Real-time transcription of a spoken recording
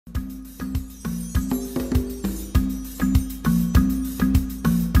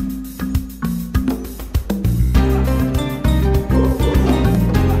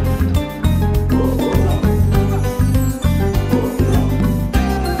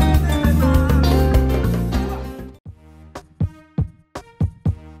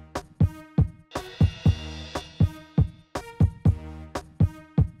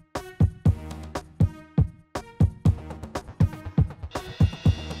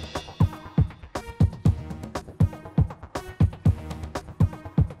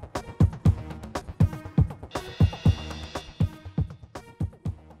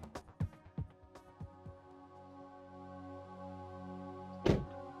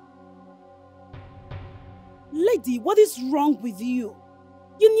Lady, what is wrong with you?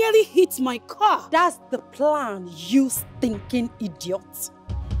 You nearly hit my car. That's the plan, you stinking idiot.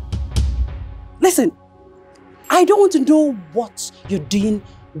 Listen, I don't want to know what you're doing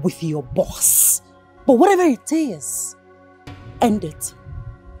with your boss. But whatever it is, end it.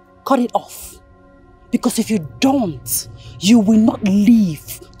 Cut it off. Because if you don't, you will not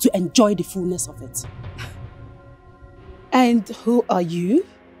live to enjoy the fullness of it. And who are you?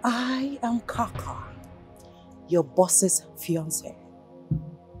 I am Kaka, your boss's fiancé.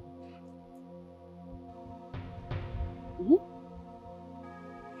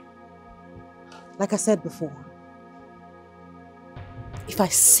 Like I said before, if I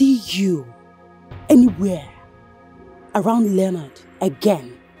see you anywhere around Leonard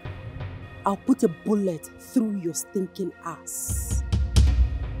again, I'll put a bullet through your stinking ass.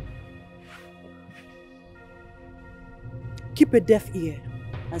 Keep a deaf ear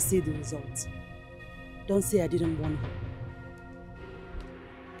and see the result. Don't say I didn't warn you.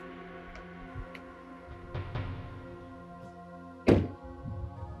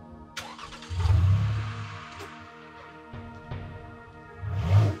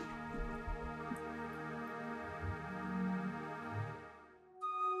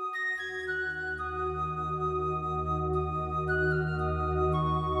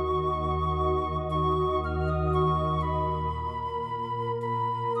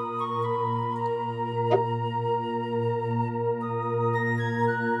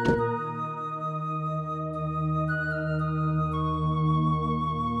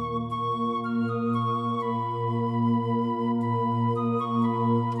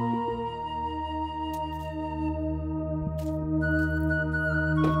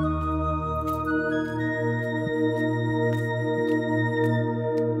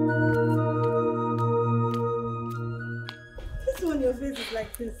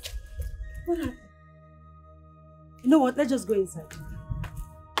 Like this. What happened? You know what? Let's just go inside.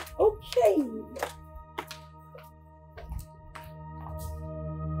 Okay.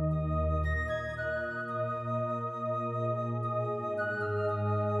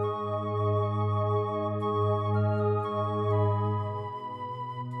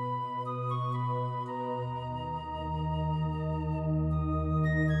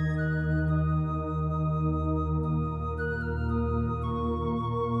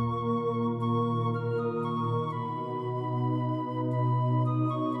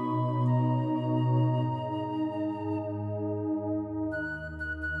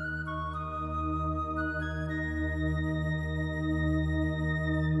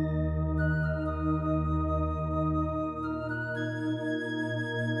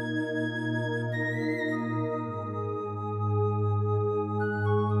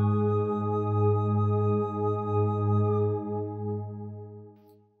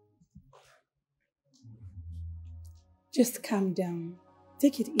 Just calm down.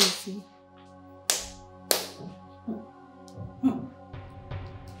 Take it easy.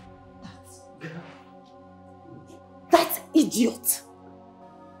 That idiot!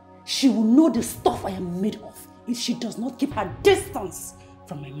 She will know the stuff I am made of if she does not keep her distance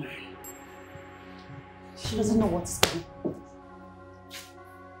from my man. She doesn't know what's coming.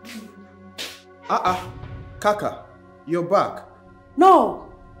 Kaka, you're back. No,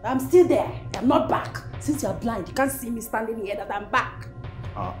 I'm still there. I'm not back. Since you're blind, you can't see me standing here that I'm back.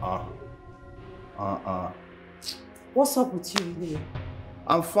 What's up with you, Leo?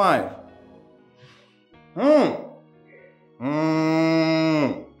 I'm fine.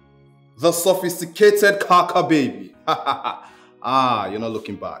 The sophisticated Kaka baby. You're not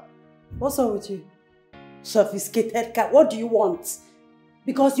looking bad. What's up with you? Sophisticated cat. What do you want?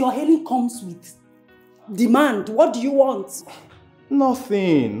 Because your hailing comes with demand. What do you want?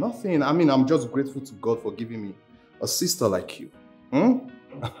 Nothing. I mean, I'm just grateful to God for giving me a sister like you.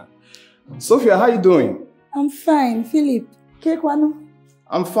 Sophia, how you doing? I'm fine. Philip, Kekwano?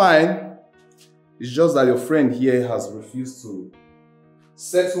 I'm fine. It's just that your friend here has refused to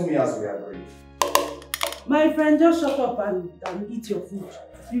settle me as we agreed. My friend, just shut up and eat your food.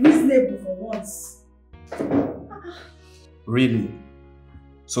 Be reasonable for once. Really?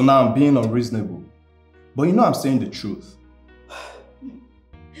 So now I'm being unreasonable. But you know I'm saying the truth.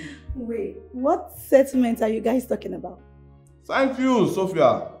 Wait, what settlement are you guys talking about? Thank you,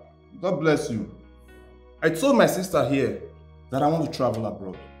 Sophia. God bless you. I told my sister here that I want to travel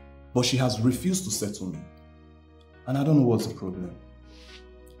abroad, but she has refused to settle me. And I don't know what's the problem.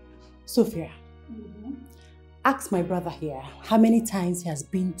 Sophia, ask my brother here how many times he has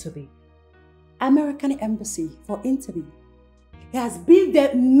been to the American embassy for interview. He has been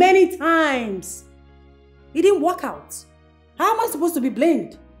there many times. He didn't work out. How am I supposed to be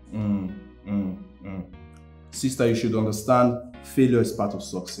blamed? Sister, you should understand failure is part of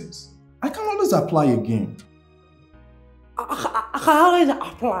success. I can always apply again. I can always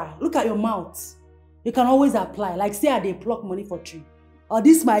apply. Look at your mouth. You can always apply. Like say they pluck money for tree. Or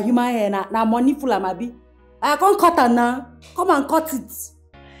this my human hair now money full of my be. I can't cut it now. Come and cut it.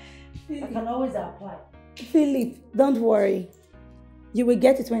 I can always apply. Philip, don't worry. You will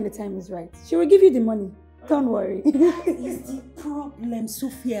get it when the time is right. She will give you the money. Don't worry. That is the problem,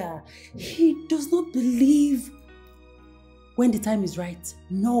 Sophia. He does not believe when the time is right.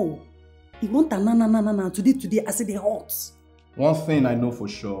 No. He wants a na today. I said they hot. One thing I know for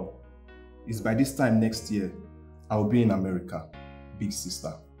sure is by this time next year, I will be in America. Big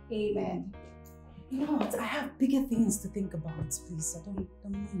sister. Amen. You know what? I have bigger things to think about, please. I don't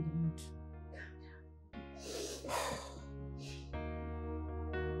mind the mood.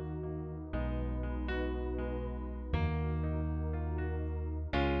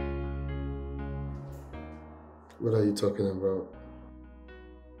 What are you talking about?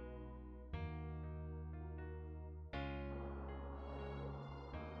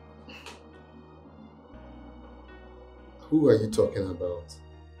 Who are you talking about?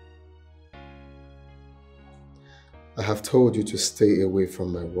 I have told you to stay away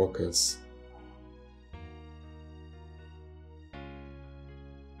from my workers.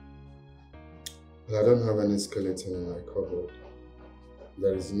 But I don't have any skeleton in my cupboard.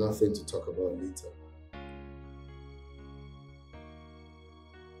 There is nothing to talk about later.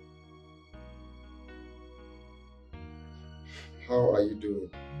 How are you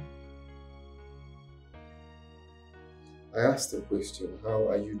doing? I asked a question. How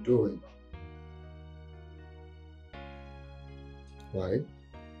are you doing? Why?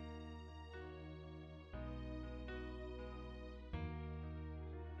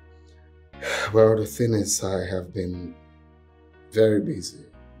 Well, the thing is, I have been very busy.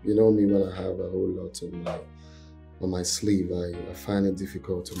 You know me, when I have a whole lot on my sleeve, I find it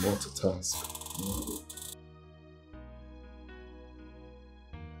difficult to multitask.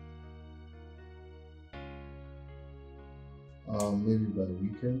 Maybe by the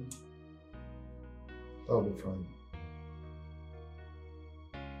weekend. That'll be fine.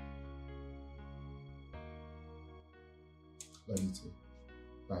 Love you too.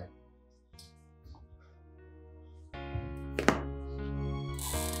 Bye.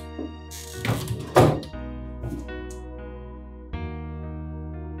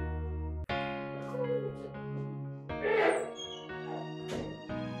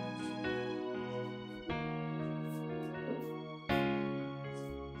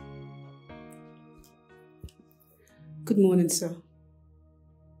 Good morning, sir.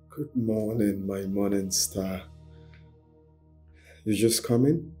 Good morning, my morning star. You just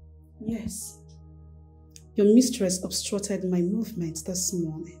coming? Yes. Your mistress obstructed my movements this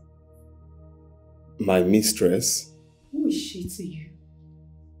morning. My mistress? Who is she to you?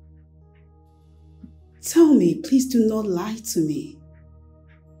 Tell me, please do not lie to me.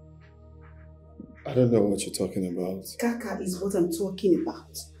 I don't know what you're talking about. Kaka is what I'm talking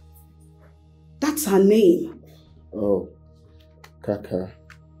about. That's her name. Oh, Kaka.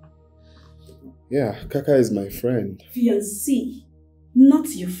 Yeah, Kaka is my friend. Fiancé, not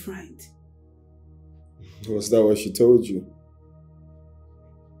your friend. Was that what she told you?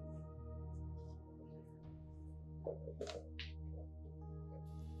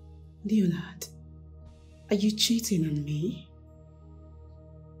 Leonard, are you cheating on me?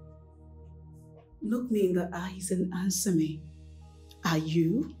 Look me in the eyes and answer me. Are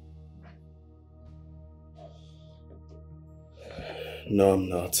you? No, I'm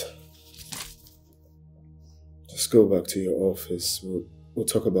not. Just go back to your office. We'll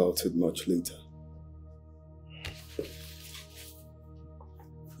talk about it much later.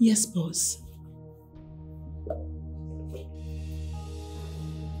 Yes, boss.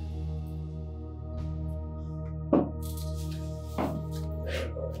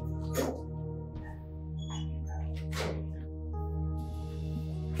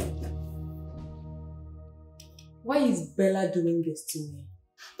 Why is Bella doing this to me?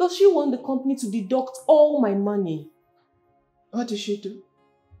 Does she want the company to deduct all my money? What did she do?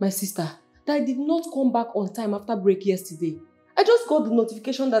 My sister, that I did not come back on time after break yesterday. I just got the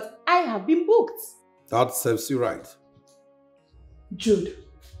notification that I have been booked. That serves you right. Jude,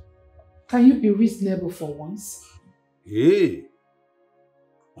 can you be reasonable for once? Hey,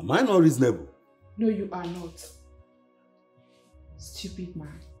 am I not reasonable? No, you are not. Stupid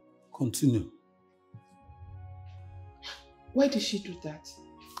man. Continue. Why did she do that?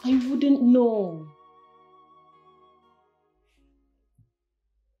 I wouldn't know.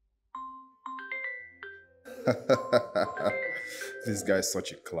 This guy is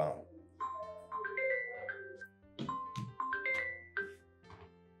such a clown.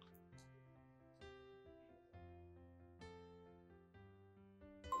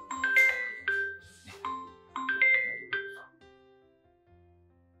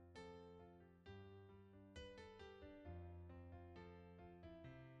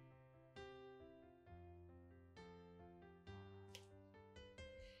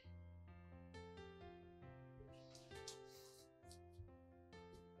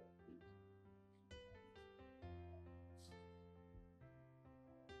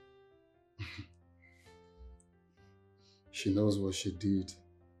 She knows what she did.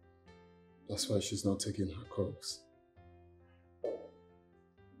 That's why she's not taking her calls. I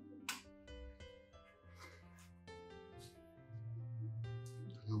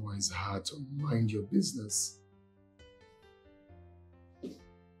know why it's hard to mind your business.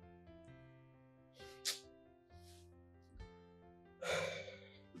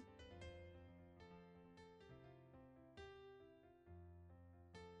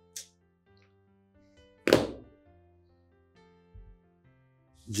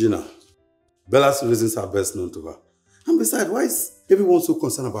 Gina, Bella's reasons are best known to her. And besides, why is everyone so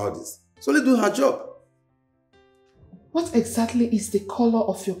concerned about this? It's only doing her job. What exactly is the color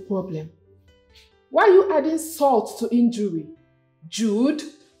of your problem? Why are you adding salt to injury? Jude?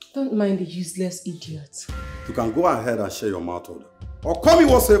 Don't mind the useless idiot. You can go ahead and share your mouth order. Or call me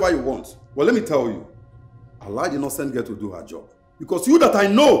whatsoever you want. Well, let me tell you, allow the innocent girl to do her job. Because you that I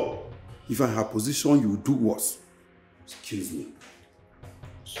know, if you're in her position, you will do worse. Excuse me.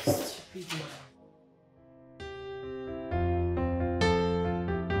 Stupid man.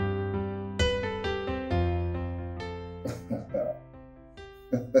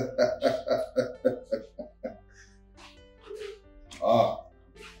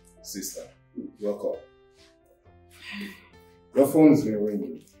 Sister, welcome. Your phone is been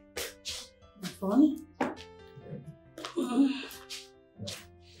ringing. My phone?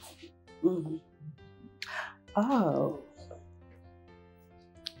 Oh.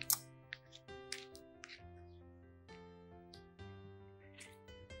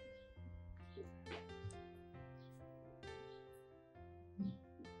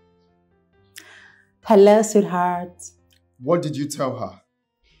 Hello, sweetheart. What did you tell her?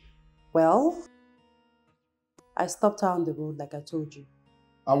 Well, I stopped her on the road like I told you.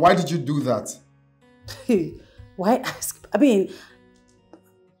 And why did you do that? Why ask? I mean,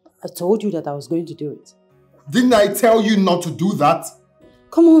 I told you that I was going to do it. Didn't I tell you not to do that?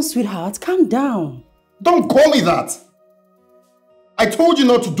 Come on, sweetheart, calm down. Don't call me that. I told you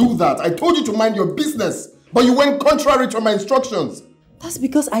not to do that. I told you to mind your business, but you went contrary to my instructions. That's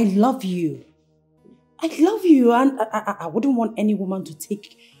because I love you. I love you, and I wouldn't want any woman to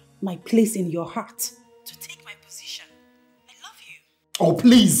take my place in your heart. To take my position. I love you. Oh,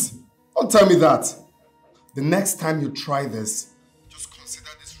 please. Don't tell me that. The next time you try this, just consider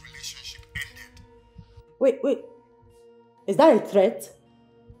this relationship ended. Wait. Is that a threat?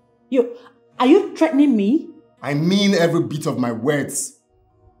 Are you threatening me? I mean every bit of my words.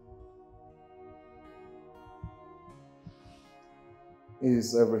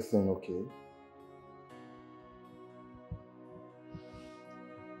 Is everything okay?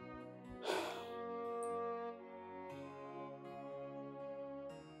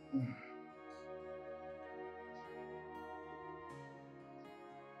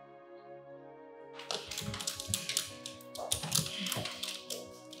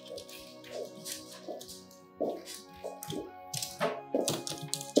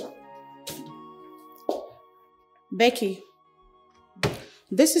 Becky,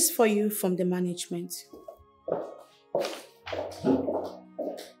 this is for you from the management.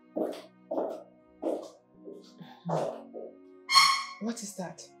 What is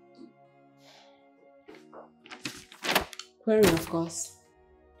that? Query, of course.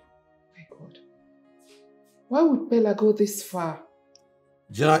 My God. Why would Bella go this far?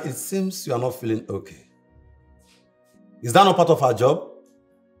 Gina, it seems you are not feeling okay. Is that not part of her job?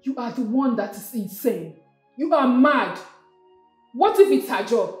 You are the one that is insane. You are mad. What if it's her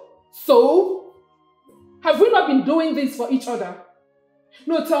job? So? Have we not been doing this for each other?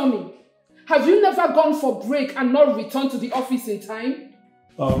 No, tell me. Have you never gone for break and not returned to the office in time?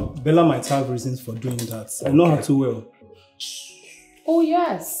 Bella might have reasons for doing that. I know her too well. Oh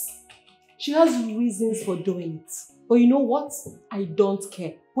yes. She has reasons for doing it. But you know what? I don't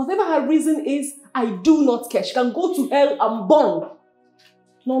care. Whatever her reason is, I do not care. She can go to hell and burn.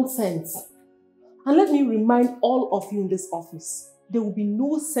 Nonsense. And let me remind all of you in this office, there will be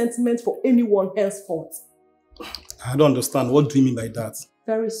no sentiment for anyone henceforth. I don't understand. What do you mean by that?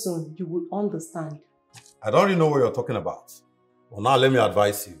 Very soon, you will understand. I don't really know what you're talking about. Well, now let me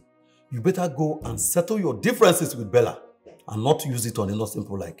advise you. You better go and settle your differences with Bella and not use it on innocent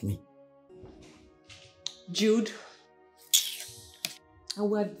people like me. Jude, I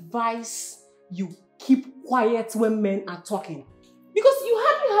will advise you keep quiet when men are talking. Because you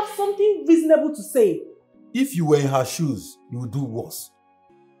hardly have something reasonable to say. If you were in her shoes, you would do worse.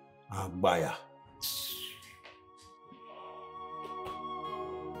 Agbaya.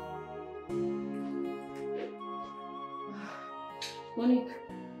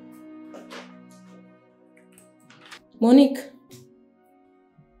 Monique.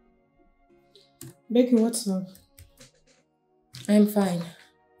 Becky, what's up? I'm fine.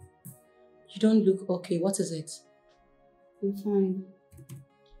 You don't look okay. What is it? I'm fine.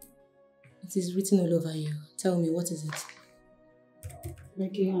 It is written all over you. Tell me, what is it?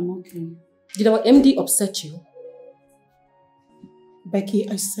 Becky, I'm okay. Did our MD upset you? Becky,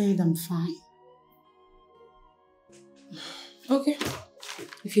 I said I'm fine. Okay.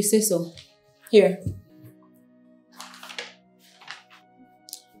 If you say so. Here.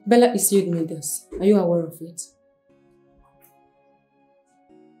 Bella issued me this. Are you aware of it?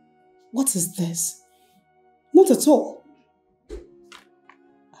 What is this? Not at all. Bella.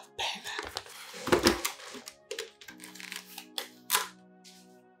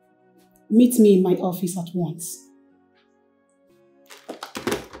 Meet me in my office at once.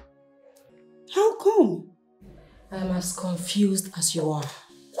 How come? I am as confused as you are.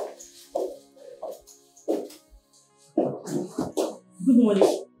 Good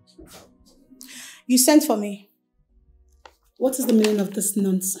morning. You sent for me. What is the meaning of this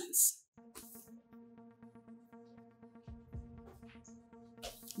nonsense?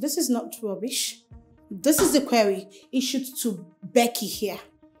 This is not rubbish. This is the query issued to Becky here.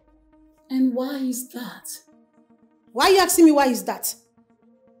 And why is that? Why are you asking me why is that?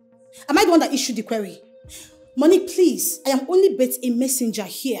 Am I the one that issued the query? Money, please. I am only but a messenger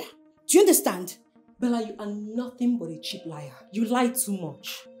here. Do you understand? Bella, you are nothing but a cheap liar. You lie too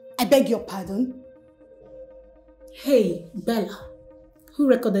much. I beg your pardon. Hey, Bella. Who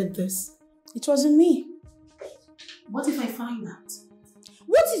recorded this? It wasn't me. What if I find out?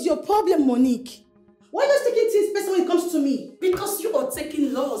 What is your problem, Monique? Why are you just taking things personal when it comes to me? Because you are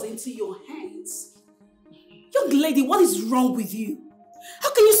taking laws into your hands. Young lady, what is wrong with you?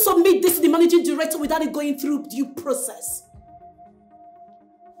 How can you submit this to the managing director without it going through due process?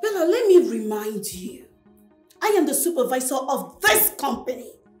 Bella, let me remind you. I am the supervisor of this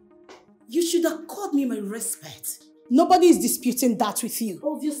company. You should accord me my respect. Nobody is disputing that with you.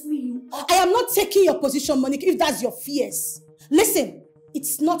 Obviously you are. I am not taking your position, Monique, if that's your fears. Listen,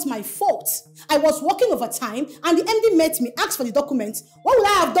 it's not my fault. I was working overtime and the MD met me, asked for the documents. What would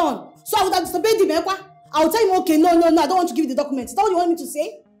I have done? So I would have disobeyed the Mekwa. I will tell him, okay, no, I don't want to give you the documents. Is that what you want me to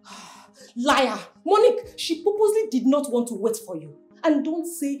say? Liar! Monique, she purposely did not want to wait for you. And don't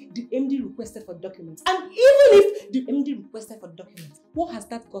say the MD requested for documents. And even if the MD requested for documents, what has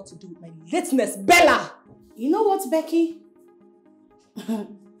that got to do with my lateness, Bella? You know what, Becky?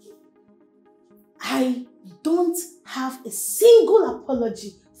 I don't have a single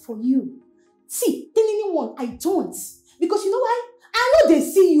apology for you. See, tell anyone I don't. Because you know why? I know they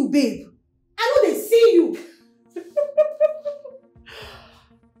see you, babe. I know they see you.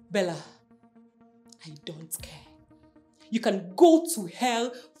 Bella, I don't care. You can go to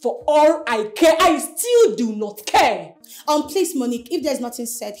hell for all I care. I still do not care. Please, Monique, if there's nothing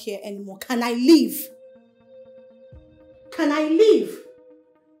said here anymore, can I leave? Can I leave?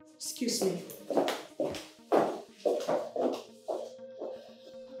 Excuse me.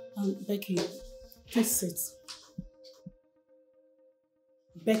 Becky, please sit.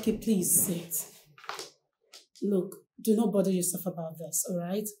 Becky, please sit. Look, do not bother yourself about this,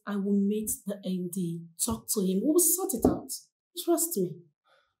 alright? I will meet the MD, talk to him, we will sort it out. Trust me.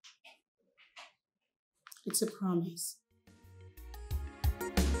 It's a promise.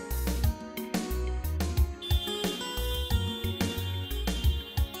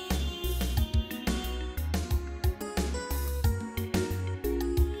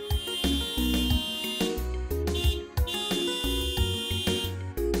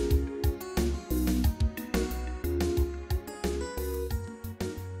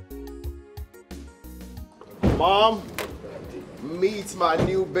 Mom, meet my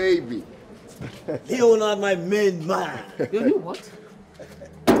new baby. Leonard, my main man. Your new what?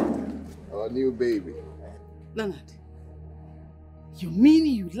 Our new baby. Leonard, you mean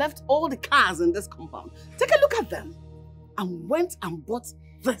you left all the cars in this compound? Take a look at them and went and bought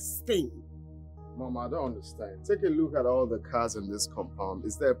this thing. Mom, I don't understand. Take a look at all the cars in this compound.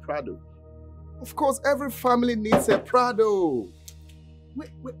 Is there a Prado? Of course, every family needs a Prado. Wait,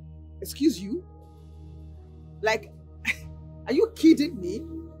 excuse you? Like, are you kidding me?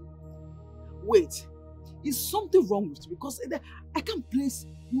 Wait, is something wrong with you? Because I can't place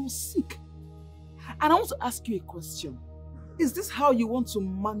you're sick. And I want to ask you a question. Is this how you want to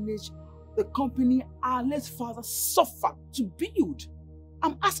manage the company our late father suffered to build?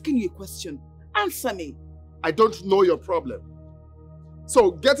 I'm asking you a question. Answer me. I don't know your problem.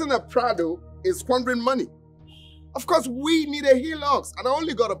 So getting a Prado is squandering money. Of course, we need a Hilux, and I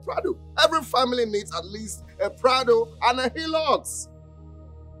only got a Prado. Every family needs at least a Prado and a Hilux.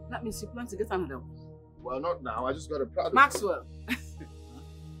 That means you plan to get another one. Well, not now. I just got a Prado. Maxwell,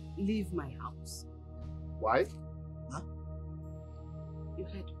 leave my house. Why? Huh? You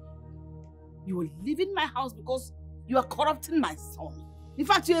heard me. You are leaving my house because you are corrupting my son. In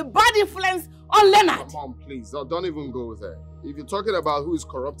fact, you're a bad influence on Leonard. Mom, please, don't even go there. If you're talking about who is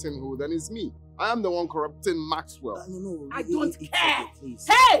corrupting who, then it's me. I am the one corrupting Maxwell. No, I don't care. Okay, please.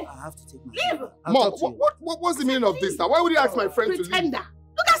 Hey! I have to take my Leave! Mom, what's the meaning of this now? Why would you ask my friend to leave? Pretender.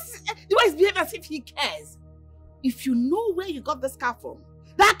 Look at the way he's behaving as if he cares. If you know where you got this car from,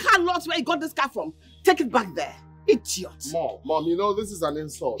 that car lot where you got this car from, take it back there. Idiot. Mom, you know this is an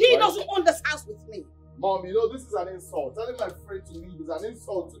insult. He right? doesn't own this house with me. Mom, you know this is an insult. Telling my friend to leave is an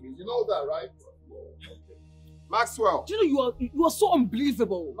insult to me. You know that, right? Maxwell. Do you know you are so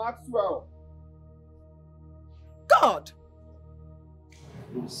unbelievable. Maxwell. God.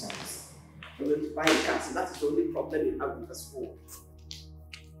 Nonsense. You're going to buy a car, so that's the only problem you have with this phone.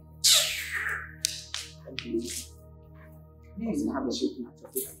 Please have a shaking at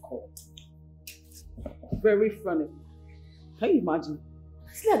your big call. Very funny. Can you imagine?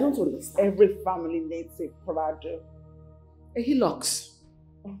 Honestly, I don't understand. Every family needs a Prado. A Hilux.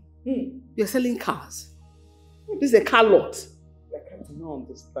 You're selling cars. This is a car lot. I don't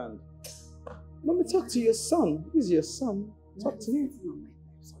understand. Let me talk to your son. He's your son. Talk to him.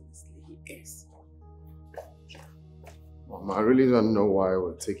 He is. Mom, I really don't know why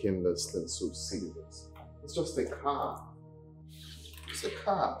we're taking this thing so serious. It's just a car. It's a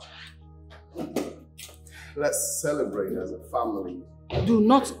car. Let's celebrate as a family. Do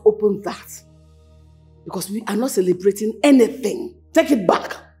not open that. Because we are not celebrating anything. Take it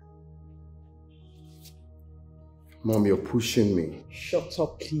back. Mom, you're pushing me. Shut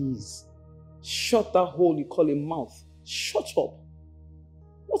up, please. Shut that hole you call a mouth. Shut up.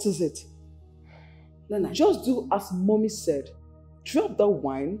 What is it? Leonard. Just do as mommy said. Drop that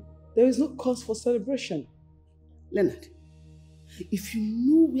wine. There is no cause for celebration. Leonard, if you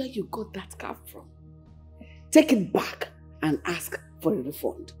know where you got that car from, take it back and ask for a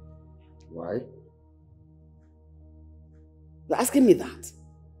refund. Why? You're asking me that.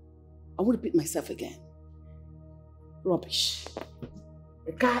 I won't repeat myself again. Rubbish.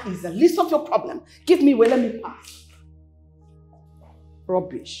 The car is the least of your problem. Give me way, let me pass.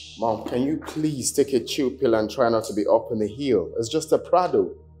 Rubbish. Mom, can you please take a chill pill and try not to be up in the hill? It's just a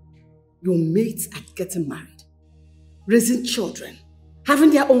Prado. Your mates are getting married, raising children,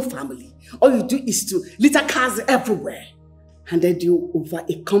 having their own family. All you do is to litter cars everywhere. Handed you over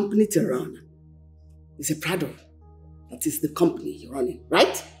a company to run. It's a Prado. That is the company you're running,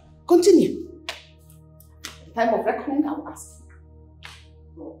 right? Continue. At the time of reckoning, I'll ask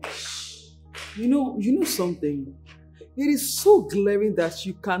you. You know something? It is so glaring that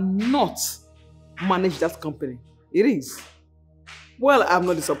you cannot manage that company. It is. Well, I'm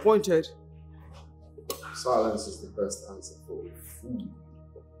not disappointed. Silence is the best answer for a fool.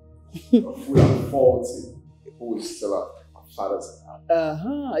 A fool and faulty. Who is still a father's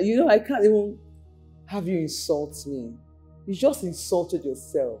house. You know, I can't even have you insult me. You just insulted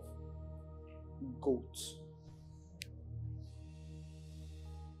yourself. Goat.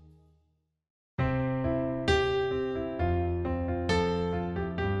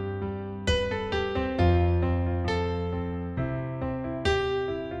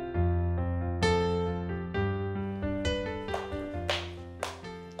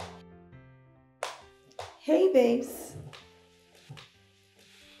 Hey, babes.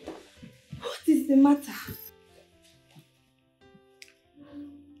 What is the matter?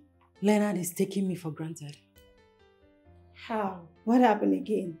 Leonard is taking me for granted. How? What happened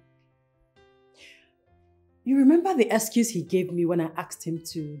again? You remember the excuse he gave me when I asked him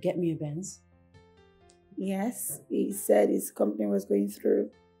to get me a Benz? Yes, he said his company was going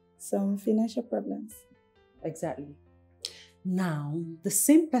through some financial problems. Exactly. Now, the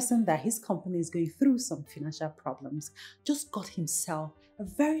same person that his company is going through some financial problems just got himself a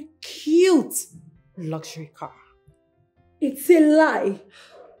very cute luxury car. It's a lie.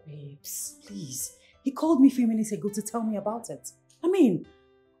 Babes, please. He called me a few minutes ago to tell me about it. I mean,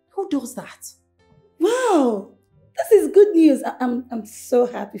 who does that? Wow, this is good news. I'm so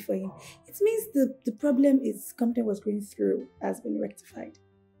happy for him. It means the problem his company was going through has been rectified.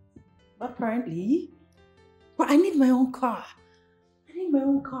 Apparently. But I need my own car.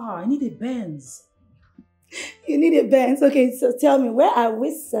 I need a Benz. You need a Benz? Okay, so tell me, where are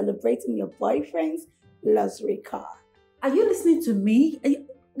we celebrating your boyfriend's luxury car? Are you listening to me?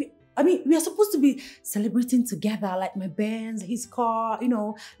 I mean, we are supposed to be celebrating together, like my Benz, his car, you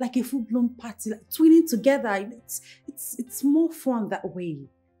know, like a full-blown party, like twinning together. It's more fun that way.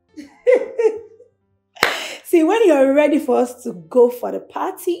 See, when you're ready for us to go for the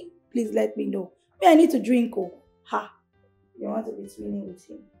party, please let me know. I need to drink. Oh, ha! You want to be twinning with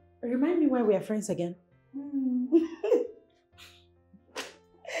him? Remind me why we are friends again.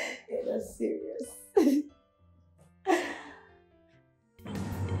 You're not serious.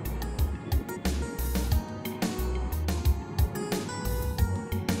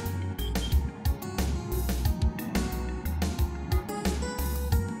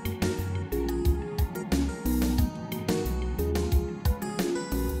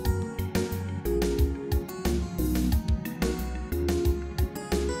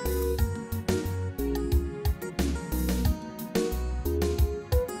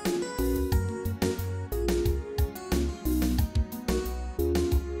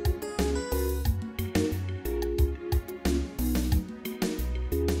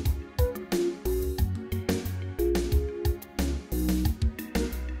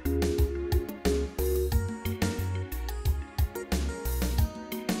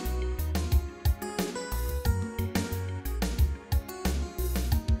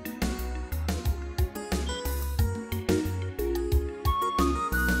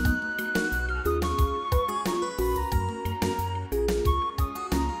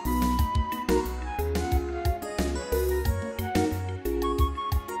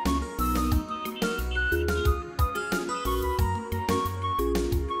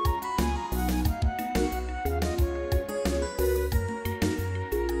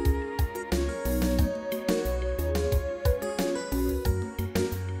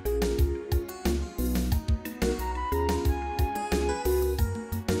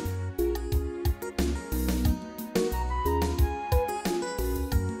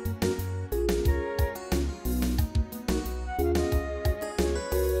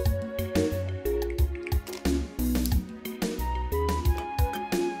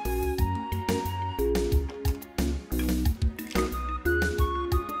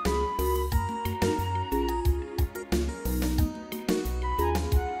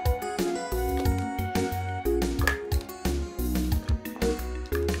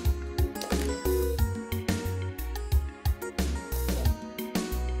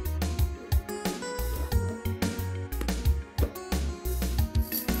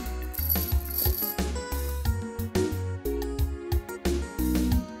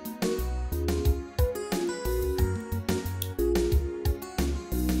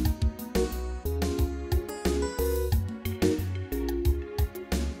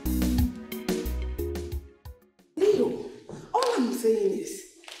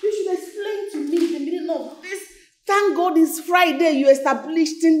 This Friday you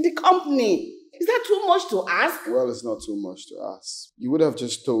established in the company. Is that too much to ask? Well, it's not too much to ask. You would have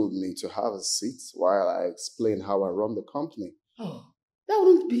just told me to have a seat while I explain how I run the company. Oh, that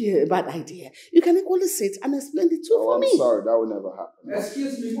wouldn't be a bad idea. You can equally sit and explain the two for me. I'm sorry, that would never happen.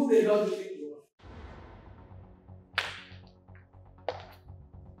 Excuse me, who the hell do you think you are?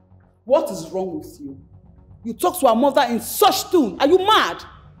 What is wrong with you? You talk to our mother in such tone. Are you mad?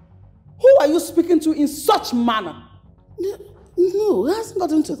 Who are you speaking to in such manner? No, it hasn't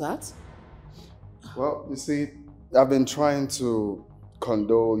gotten to that. Well, you see, I've been trying to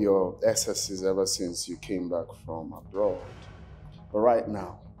condole your excesses ever since you came back from abroad. But right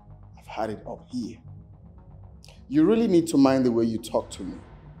now, I've had it up here. You really need to mind the way you talk to me.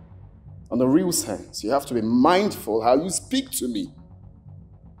 On the real sense, you have to be mindful how you speak to me.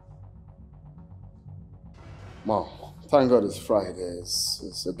 Mom, thank God it's Friday.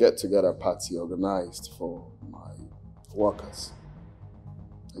 It's a get-together party organized for my workers.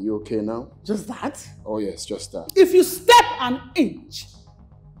 Are you okay now? Just that? Oh yes, just that. If you step an inch,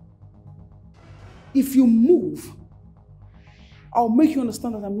 if you move, I'll make you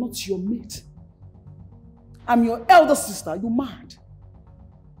understand that I'm not your mate. I'm your elder sister. You mad?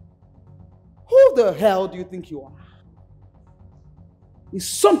 Who the hell do you think you are? Is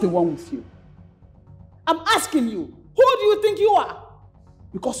something wrong with you? I'm asking you, who do you think you are?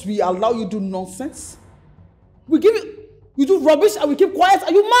 Because we allow you to do nonsense? We give you do rubbish and we keep quiet?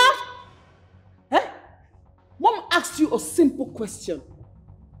 Are you mad? Eh? Mom asked you a simple question.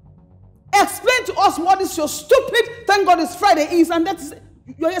 Explain to us what is your stupid, thank God it's Friday is, and that is,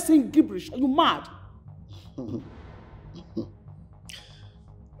 you're just saying gibberish. Are you mad?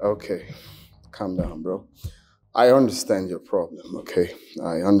 Okay, calm down, bro. I understand your problem, okay?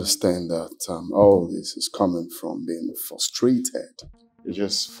 I understand that all this is coming from being frustrated. You're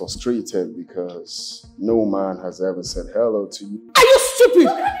just frustrated because no man has ever said hello to you. Are you stupid?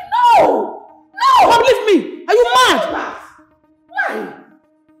 No! No! Come leave me! Are you mad? Why?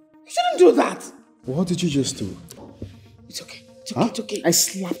 You shouldn't do that. What did you just do? It's okay. It's okay. I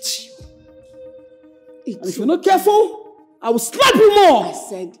slapped you. And if you're not careful, I will slap you more. I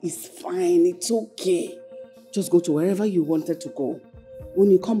said it's fine. It's okay. Just go to wherever you wanted to go. When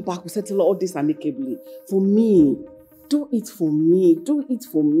you come back, we'll settle all this amicably. For me, do it for me. Do it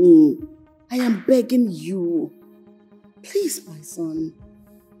for me. I am begging you. Please, my son.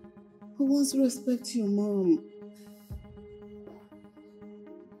 Who wants to respect your mom?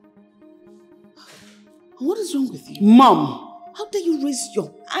 What is wrong with you? Mom! How dare you raise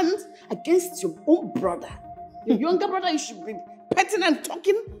your hand against your own brother? Your younger brother, you should be petting and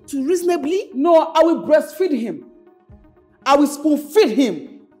talking to reasonably. No, I will breastfeed him. I will spoon feed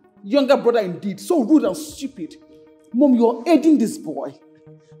him. Younger brother indeed. So rude and stupid. Mom, you are aiding this boy.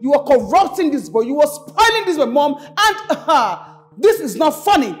 You are corrupting this boy. You are spoiling this boy, Mom. And this is not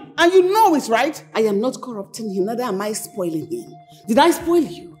funny. And you know it, right? I am not corrupting him. Neither am I spoiling him. Did I spoil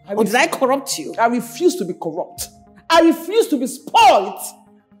you? Or did I corrupt you? I refuse to be corrupt. I refuse to be spoiled.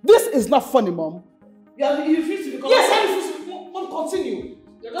 This is not funny, Mom. You refuse to be corrupt? Yes, I refuse to be. Mom, continue.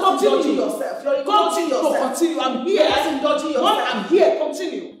 You're not indulging yourself. You're indulging yourself. No, continue. I'm here. You're indulging yourself. Mom, I'm here.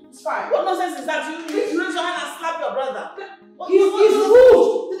 Continue. It's fine. What nonsense is that? You raise your hand and slap your brother. He's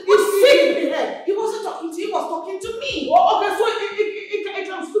rude. He's sick. He wasn't talking to you. He was talking to me. Oh, okay, so it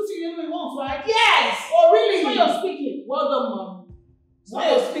can speak to you anyway he wants, right? Yes. Oh, really? So you're speaking. Well done, Mom. So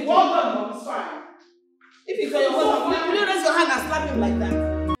you're speaking. Well done, Mom. It's fine. If it's your husband, will you raise your hand and slap him like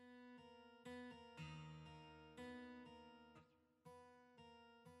that?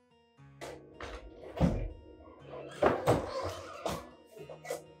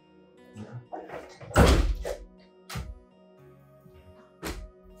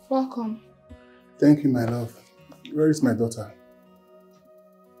 Welcome. Thank you, my love. Where is my daughter?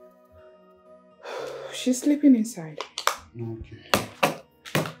 She's sleeping inside. Okay.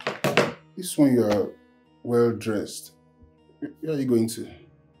 This one you are well dressed. Where are you going to?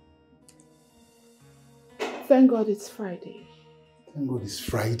 Thank God it's Friday. Thank God it's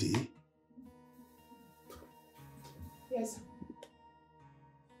Friday. Yes.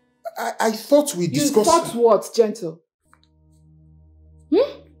 I thought we discussed... You thought what, Gentle?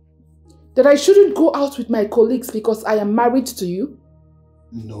 That I shouldn't go out with my colleagues because I am married to you?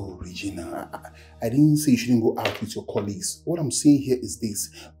 No, Regina. I didn't say you shouldn't go out with your colleagues. What I'm saying here is this.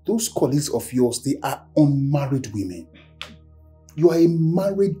 Those colleagues of yours, they are unmarried women. You are a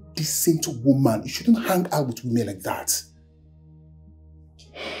married, decent woman. You shouldn't hang out with women like that.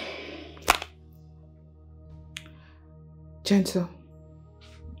 Gentle,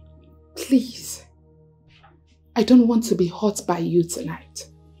 please. I don't want to be hurt by you tonight.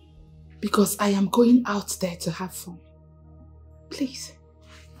 Because I am going out there to have fun. Please.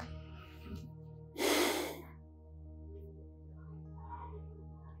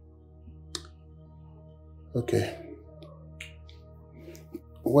 Okay.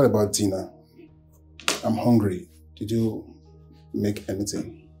 What about dinner? I'm hungry. Did you make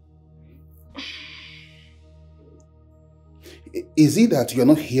anything? Is it that you're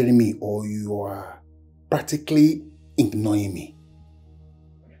not hearing me or you are practically ignoring me?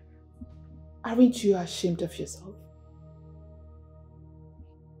 Aren't you ashamed of yourself?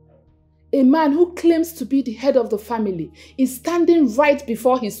 A man who claims to be the head of the family is standing right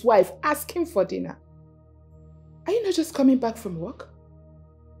before his wife asking for dinner. Are you not just coming back from work?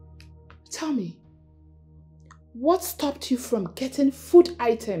 Tell me, what stopped you from getting food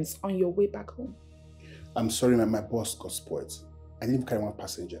items on your way back home? I'm sorry, my boss got spoiled. I didn't carry one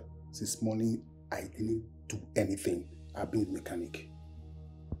passenger. Since morning, I didn't do anything. I've been with mechanic.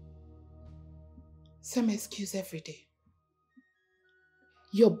 Same excuse every day.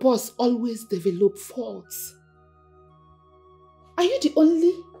 Your boss always develops faults. Are you the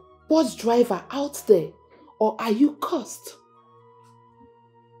only bus driver out there, or are you cursed?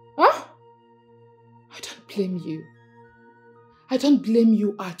 Huh? I don't blame you. I don't blame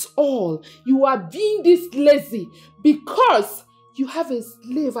you at all. You are being this lazy because you have a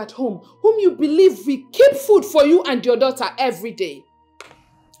slave at home whom you believe will keep food for you and your daughter every day.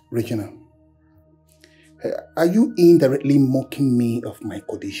 Regina, are you indirectly mocking me of my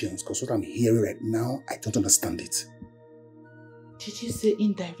conditions? Because what I'm hearing right now, I don't understand it. Did you say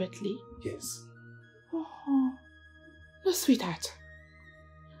indirectly? Yes. Oh, no, sweetheart.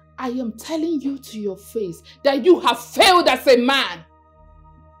 I am telling you to your face that you have failed as a man.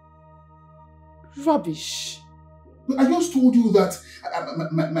 Rubbish. I just told you that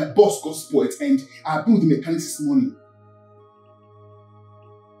my boss got spoiled and I've been with the mechanics this morning.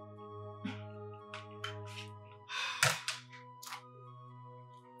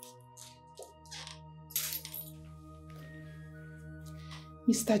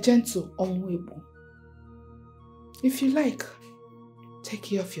 Mr. Gentle Onwebo, if you like, take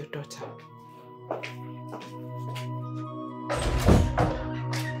care of your daughter.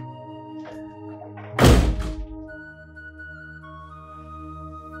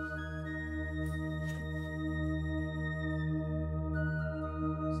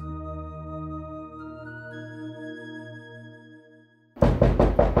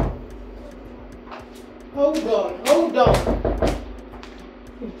 Hold on, hold on.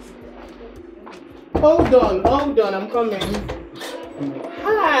 Hold on, I'm coming.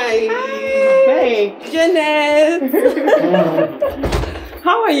 Hi. Hey. Janet.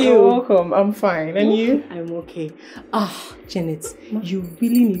 How are you? You're welcome. I'm fine. And you? I'm okay. Janet, you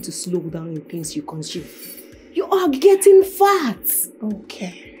really need to slow down in things you consume. You are getting fat.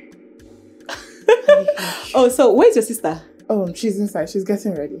 Okay. Oh, so where's your sister? Oh, she's inside. She's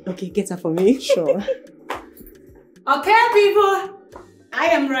getting ready. Okay, get her for me. Sure. Okay, people. I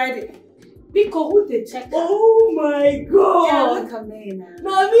am ready. Because who they check? Oh my God! Yeah, look at me now.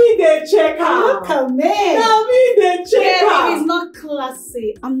 Now me they check her. Look at me. Now me they check her. It's not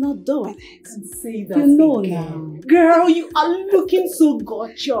classy. I'm not doing it. See that you know again. now. Girl, you are looking so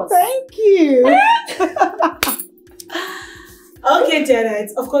gorgeous. Thank you. Okay,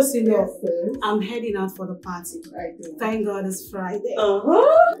 Janet. Of course you know. Yes, I'm heading out for the party. I do. Thank God it's Friday.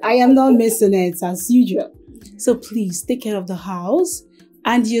 Uh-huh. I am not missing it as usual. So please take care of the house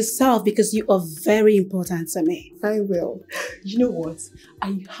and yourself because you are very important to me. I will. You know what?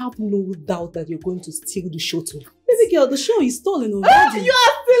 I have no doubt that you're going to steal the show too. Baby girl, the show is stolen already. You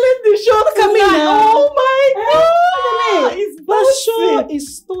are stealing the show Come in now. Oh my God! It's The bouncing. show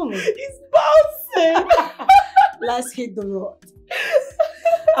is stolen. It's bouncing. Let's hit the road.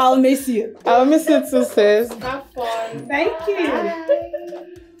 I'll miss you. I'll miss you too, sis. Have fun. Thank you.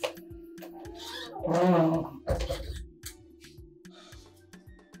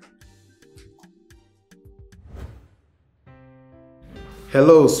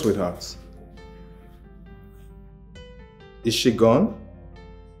 Hello, sweetheart. Is she gone?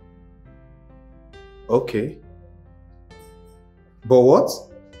 Okay. But what?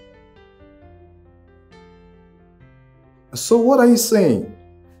 So what are you saying?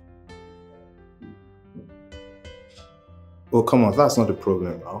 Oh, come on, that's not the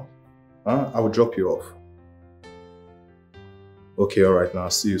problem now. I will drop you off. Okay, alright, now I'll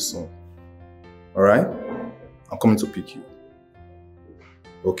see you soon. Alright? I'm coming to pick you.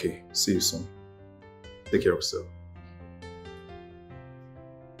 Okay, see you soon. Take care of yourself.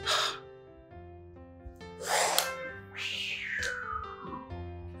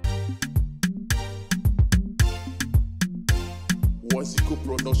 Waziko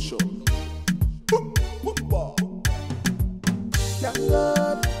Production. Thank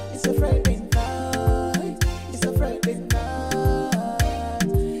God it's a Friday night. It's a Friday night.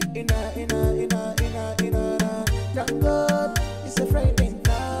 Thank God it's a Friday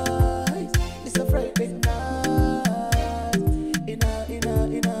night. It's a Friday night.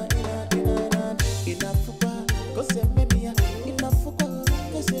 Inafuba, go say maybe inafuba,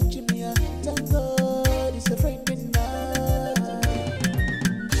 go say Jimmy. Thank God it's a Friday night.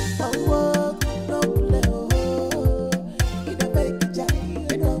 I walk no play, in a big jacket.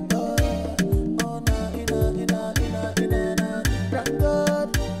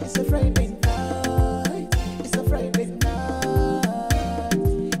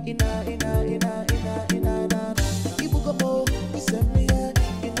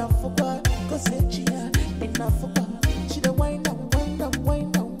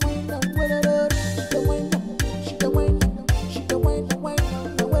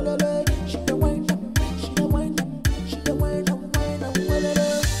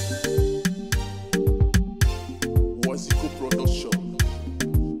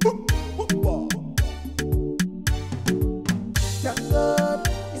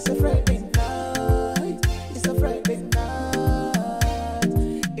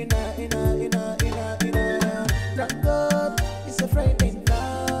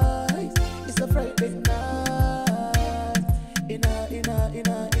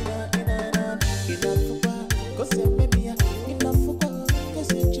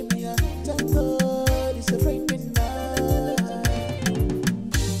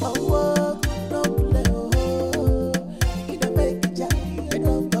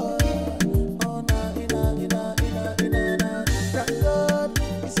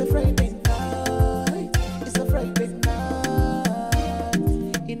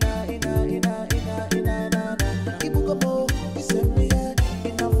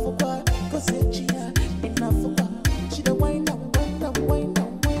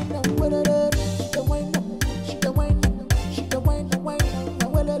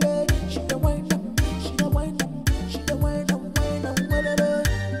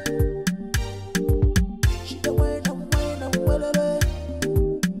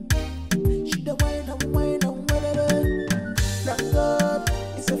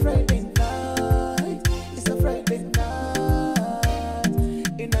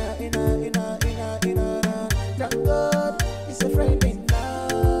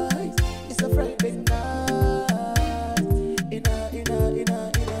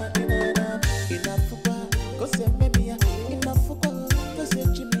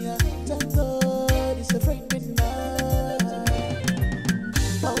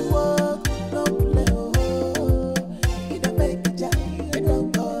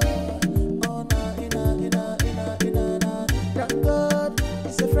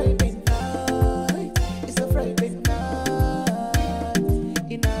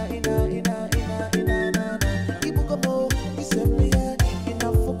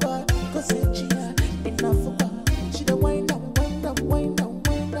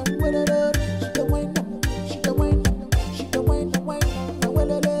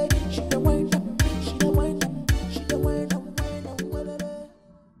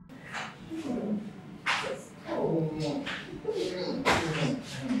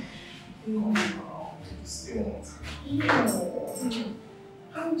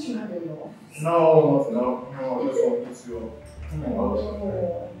 Haven't you had enough? No, I just want to piss you off. No.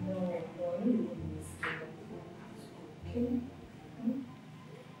 Okay?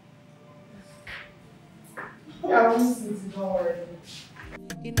 Yeah, I want to sit down already.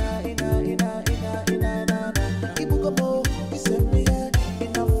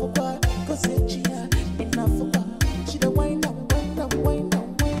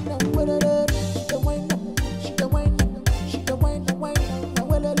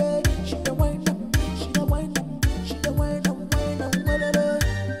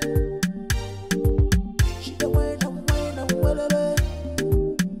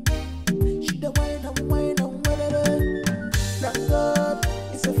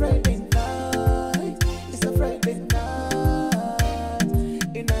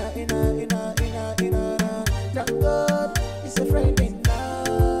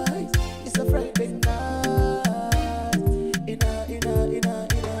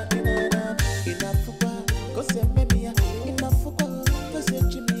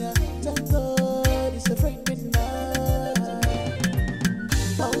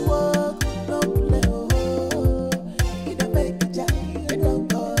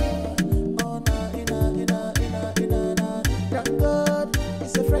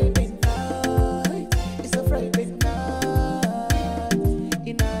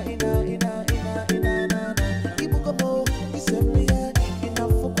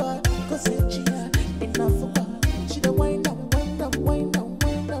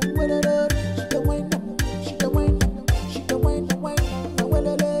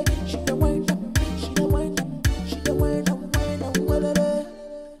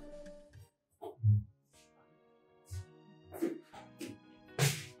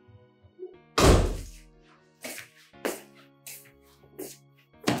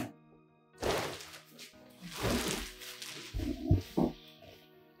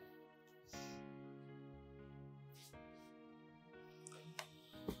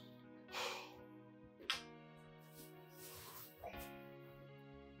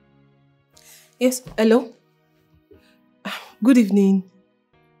 Yes, hello? Good evening.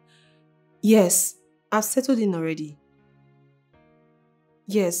 Yes, I've settled in already.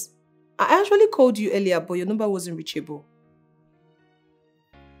 Yes, I actually called you earlier, but your number wasn't reachable.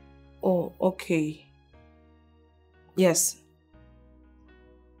 Oh, okay. Yes.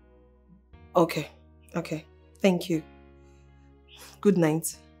 Okay, okay. Thank you. Good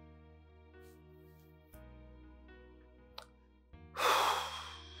night.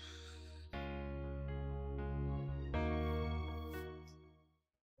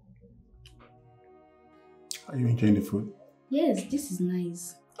 Are you enjoying the food? Yes, this is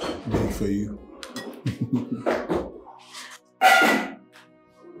nice. Good for you.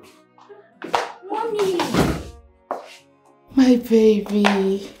 Mommy! My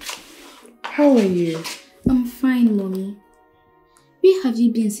baby. How are you? I'm fine, Mommy. Where have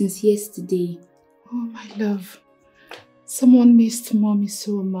you been since yesterday? Oh, my love. Someone missed Mommy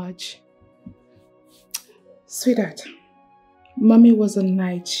so much. Sweetheart, Mommy was on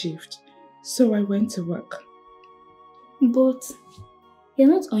night shift, so I went to work. But you're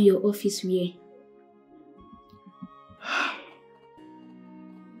not on your office wear.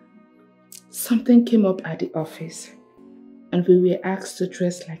 Something came up at the office, and we were asked to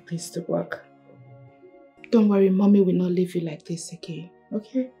dress like this to work. Don't worry, Mommy will not leave you like this again,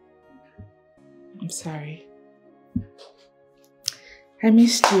 okay? I'm sorry. I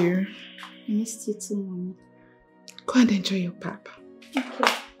missed you. I missed you too, Mommy. Go and enjoy your pap.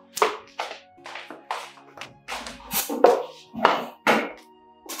 Okay.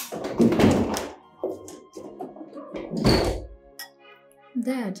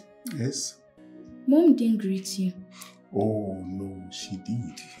 Dad. Yes? Mom didn't greet you. Oh, no, she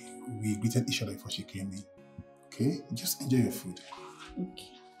did. We greeted each other before she came in. Okay? Just enjoy your food. Okay.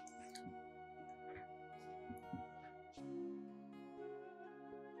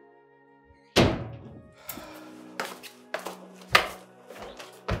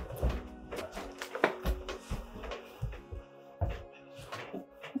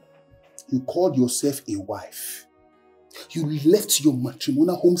 You called yourself a wife. You left your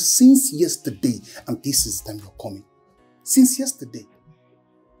matrimonial home since yesterday, and this is the time you're coming. Since yesterday.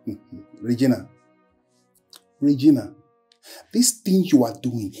 Regina, this thing you are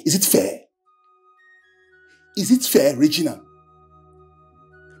doing, is it fair? Is it fair, Regina?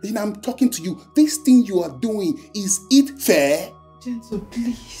 Regina, I'm talking to you. This thing you are doing, is it fair? Gentle,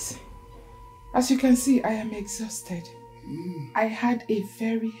 please. As you can see, I am exhausted. I had a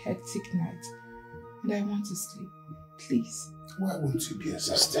very hectic night, and I want to sleep. Please. Why won't you be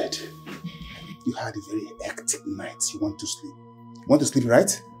exhausted? You had a very hectic night. You want to sleep. Want to sleep,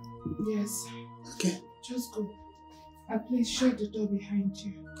 right? Yes. Okay. Just go. And please shut the door behind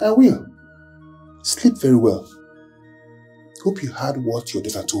you. I will. Sleep very well. Hope you heard what your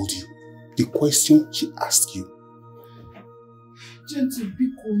daughter told you. The question she asked you. Gentle,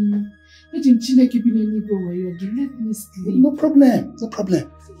 be cool. Let me sleep. No problem. No problem.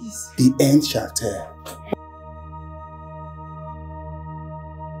 Please. The end shall tell.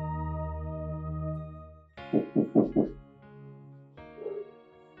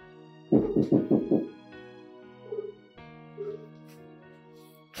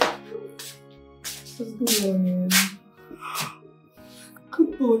 Good morning.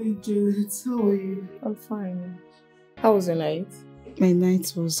 Good morning, Juliet. How are you? I'm fine. How was your night? My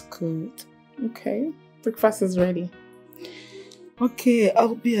night was good. Okay. Breakfast is ready. Okay,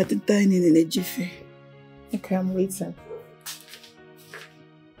 I'll be at the dining in a jiffy. Okay, I'm waiting.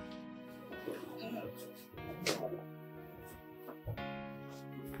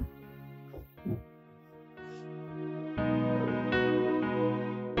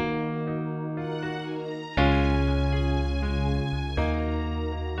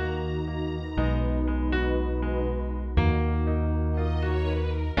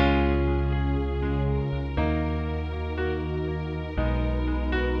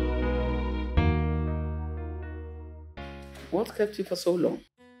 What kept you for so long?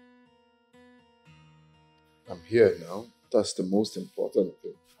 I'm here now. That's the most important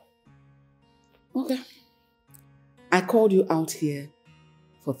thing. Okay. I called you out here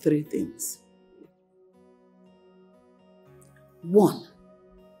for 3 things. 1.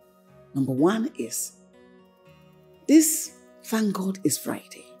 Number 1 is, this, thank God, is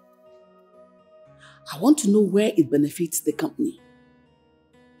Friday. I want to know where it benefits the company.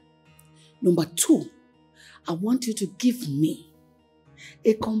 Number 2, I want you to give me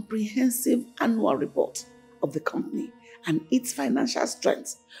a comprehensive annual report of the company and its financial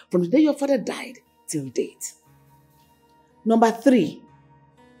strength from the day your father died till date. Number 3,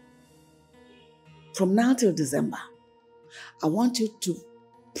 from now till December, I want you to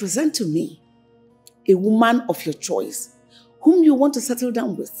present to me a woman of your choice whom you want to settle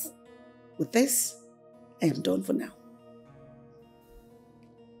down with. With this, I am done for now.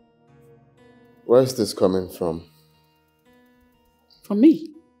 Where's this coming from? From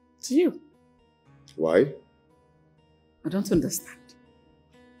me to you. Why? I don't understand.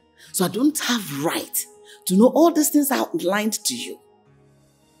 So I don't have right to know all these things outlined to you.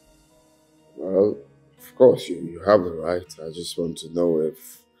 Well, of course, you have the right. I just want to know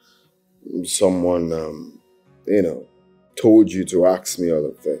if someone, told you to ask me all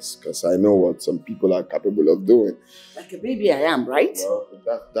of this, because I know what some people are capable of doing. Like a baby I am, right? Well,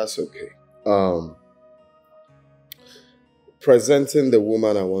 that's okay. Presenting the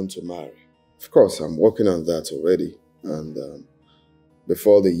woman I want to marry. Of course, I'm working on that already. And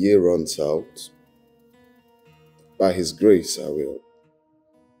before the year runs out, by His grace,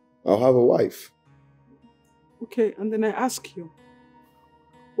 I'll have a wife. Okay, and then I ask you,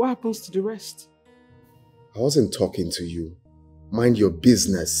 what happens to the rest? I wasn't talking to you. Mind your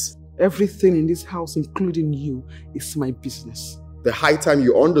business. Everything in this house, including you, is my business. The high time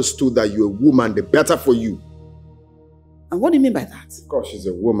you understood that you're a woman, the better for you. And what do you mean by that? Of course, she's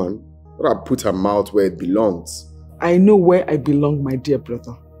a woman. But I put her mouth where it belongs. I know where I belong, my dear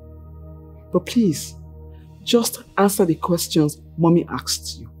brother. But please, just answer the questions Mommy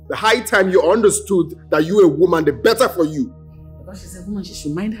asked you. The high time you understood that you're a woman, the better for you. Because she's a woman, she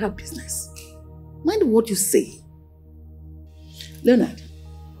should mind her business. Mind what you say. Leonard,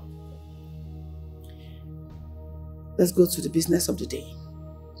 let's go to the business of the day.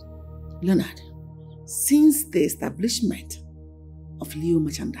 Leonard, since the establishment of Leo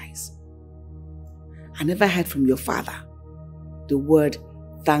Merchandise, I never heard from your father the word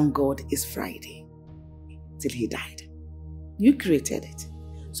 "thank God is Friday" till he died. You created it.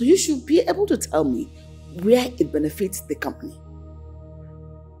 So you should be able to tell me where it benefits the company.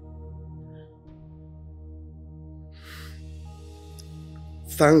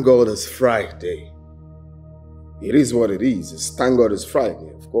 Thank God it's Friday. It is what it is. It's thank God it's Friday,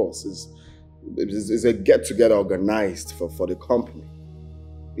 of course. It's a get-together organized for the company.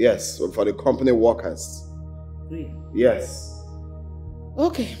 Yes, for the company workers. Really? Yes.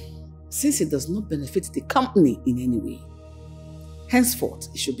 Okay. Since it does not benefit the company in any way, henceforth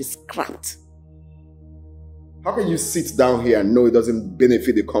it should be scrapped. How can you sit down here and know it doesn't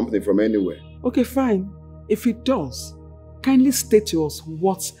benefit the company from anywhere? Okay, fine. If it does, kindly state to us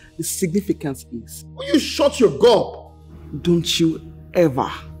what the significance is. Will you shut your gob? Don't you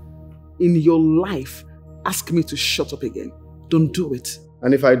ever in your life ask me to shut up again. Don't do it.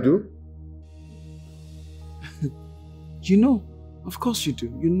 And if I do? You know, Of course you do.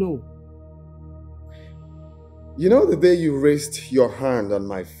 You know. You know the day you raised your hand on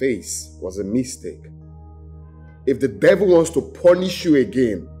my face was a mistake. If the devil wants to punish you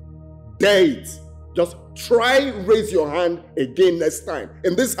again, dare it. Just try raise your hand again next time.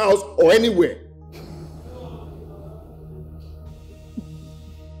 In this house or anywhere.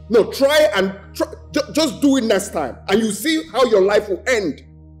 No, just do it next time. And you see how your life will end.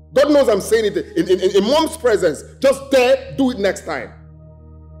 God knows I'm saying it in mom's presence. Just dare do it next time.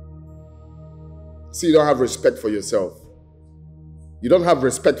 See, you don't have respect for yourself. You don't have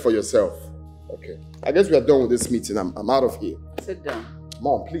respect for yourself. Okay. I guess we are done with this meeting. I'm out of here. Sit down.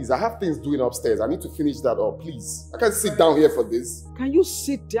 Mom, please, I have things doing upstairs. I need to finish that up, please. I can't sit down here for this. Can you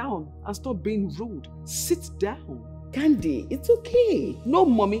sit down and stop being rude? Sit down. Candy, it's okay. No,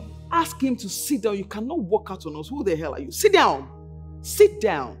 mommy. Ask him to sit down. You cannot walk out on us. Who the hell are you? Sit down. Sit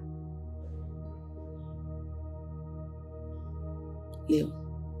down. Leo,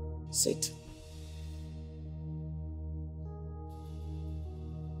 sit.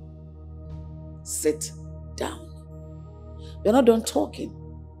 Sit down. You're not done talking.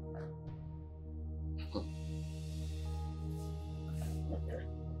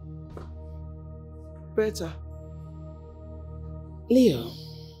 Better. Leo,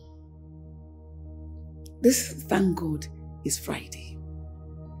 this, thank God, is Friday.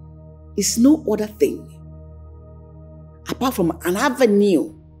 It's no other thing apart from an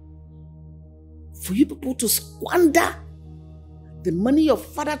avenue for you people to squander the money your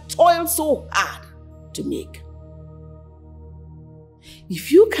father toiled so hard to make.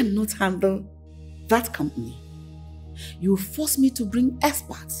 If you cannot handle that company, you will force me to bring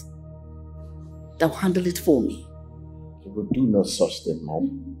experts that will handle it for me. You will do no such thing,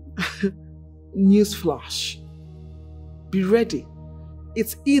 Mom. Newsflash. Be ready.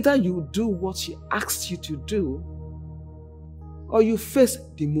 It's either you do what she asks you to do, or you face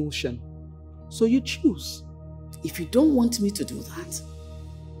demotion. So you choose. If you don't want me to do that,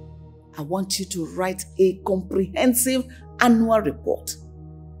 I want you to write a comprehensive annual report.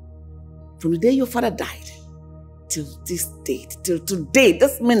 From the day your father died, till this date, till today,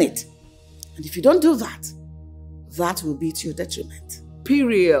 this minute. And if you don't do that, that will be to your detriment.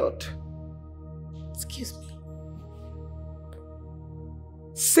 Period. Excuse me.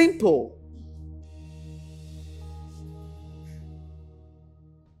 Simple.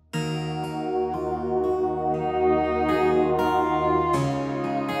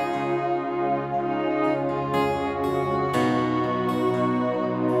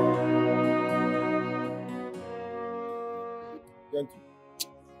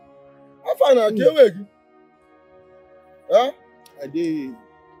 How far now? Can't wait. Huh? I did.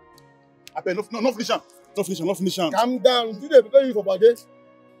 I pay no finish am. No finish am. Calm down. Today because you for body.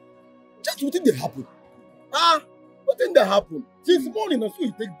 Just what thing dey happen? What thing dey happen? Since morning na so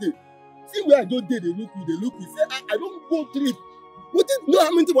you take day. See where I don't dey, they look you. Say I don't go trip. What thing? No,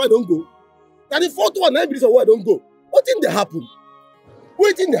 how many times I don't go? And the fourth one, 9 minutes of why I don't go. What thing dey happen?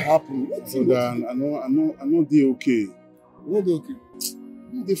 What thing dey happen? So then I know they okay. You no dey okay?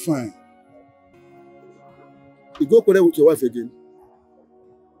 No, they fine. You go connect with your wife again.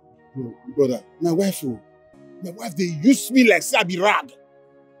 Bro, brother, my wife, they use me like say I be rag.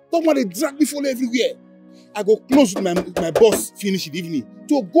 Don't want to drag me for everywhere. I go close with my boss finish in the evening.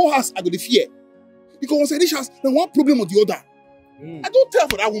 To go house, I go the fear. Because once I reach house, then one problem or the other. I don't tell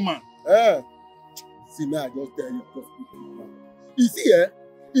for that woman. See, now I just tell you. You see,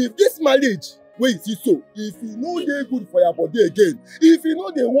 if this marriage, where you see so, if you know they're good for your body again, if you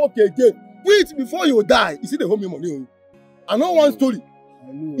know they work again, wait before you die. You see the home money. I know one story.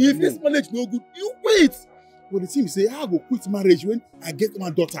 If this marriage no good, you wait. But the thing say, I go quit marriage when I get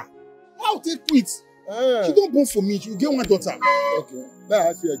one daughter. I'll take quit. She don't born for me. She will get one daughter. Okay. Now I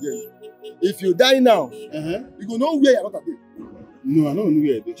ask you again. If you die now, you go know where your daughter dey. No, I don't know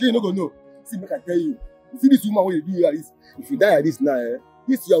where they. You no go know. See, make I tell you. You see this woman where you do here this. If you die like this now,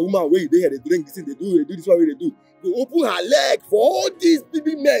 this your woman where you dey here, they drink this thing, they do this one where they do. They open her leg for all these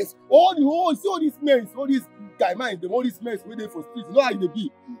baby men, all these men, all these guy man, all these men where they for street. You know how they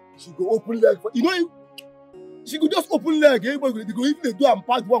be. She go open leg for she could just open leg. Everybody go even they do and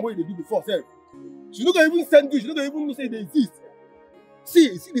pass one way they do before. Say, she no go even send you. She no go even say they exist.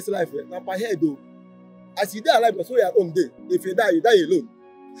 See this life. Now by head though. As you die alive, that's why your own day. If you die alone.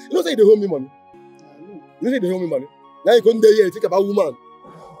 You don't say they owe me money. You don't say they owe me money. Now you come there here and think about woman.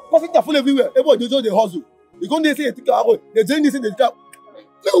 Passengers full everywhere. Everybody just they hustle. You come there say they think about they join this and they think. Let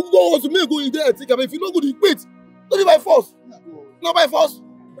me go hustle. Let me go in there and think about. If you don't go, you quit. Don't be by force. Not by force.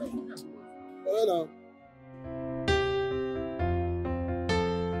 All right now.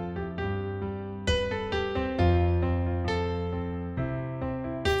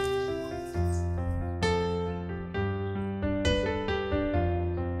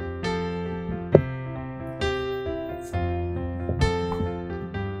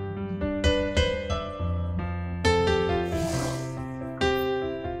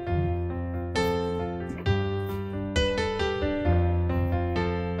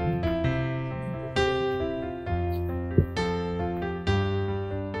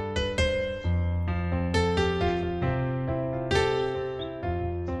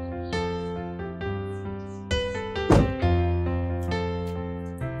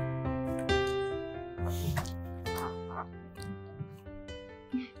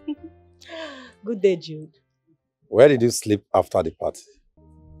 Good day, Jude. Where did you sleep after the party?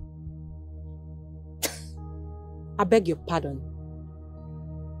 I beg your pardon.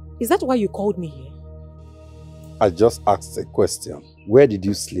 Is that why you called me here? I just asked a question. Where did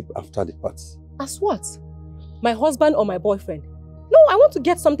you sleep after the party? As what? My husband or my boyfriend? No, I want to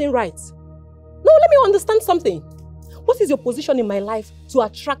get something right. No, let me understand something. What is your position in my life to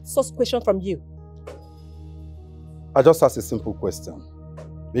attract such question from you? I just asked a simple question.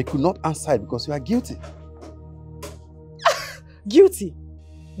 But you could not answer it because you are guilty. Guilty?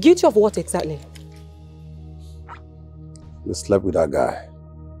 Guilty of what exactly? You slept with that guy.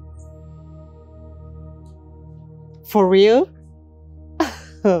 For real?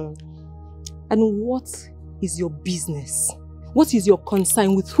 And what is your business? What is your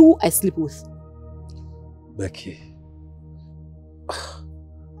concern with who I sleep with? Becky,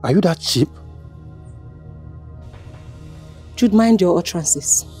 are you that cheap? Jude, mind your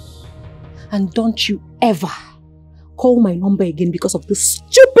utterances. And don't you ever call my number again because of this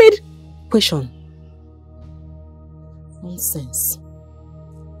stupid question. Nonsense.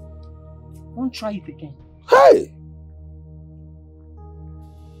 Don't try it again. Hey!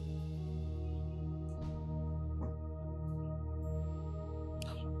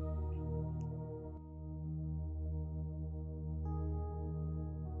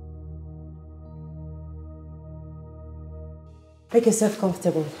 Make yourself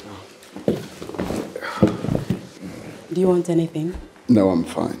comfortable. Do you want anything? No, I'm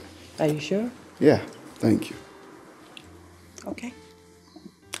fine. Are you sure? Yeah, thank you. Okay.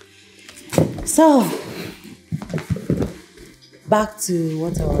 So, back to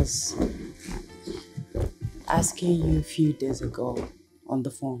what I was asking you a few days ago on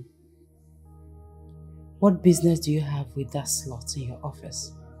the phone. What business do you have with that slot in your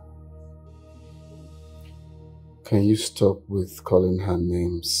office? Can you stop with calling her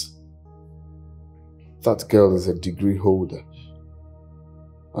names? That girl is a degree holder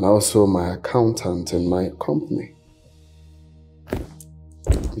and also my accountant in my company.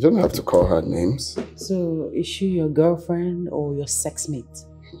 You don't have to call her names. So, is she your girlfriend or your sex mate?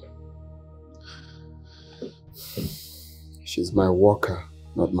 She's my worker,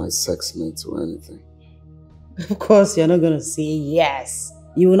 not my sex mate or anything. Of course, you're not going to say yes.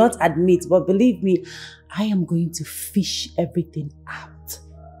 You will not admit, but believe me, I am going to fish everything out.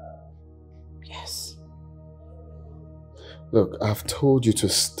 Yes. Look, I've told you to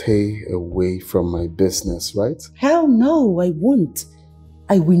stay away from my business, right? Hell no, I won't.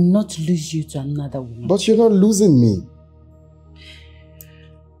 I will not lose you to another woman. But you're not losing me.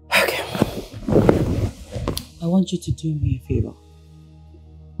 Okay. I want you to do me a favor.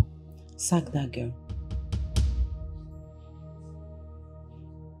 Sack that girl.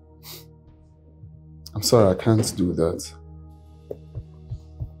 I'm sorry, I can't do that.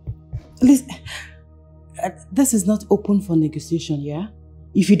 Listen, this is not open for negotiation, yeah?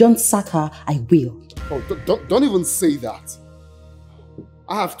 If you don't sack her, I will. Oh, don't even say that.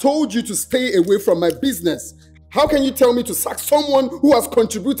 I have told you to stay away from my business. How can you tell me to sack someone who has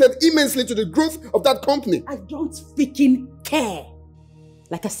contributed immensely to the growth of that company? I don't freaking care.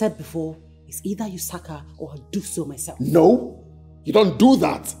 Like I said before, it's either you sack her or I'll do so myself. No, you don't do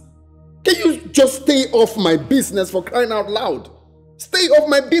that. Can you just stay off my business, for crying out loud? Stay off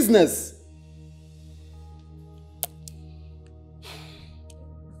my business.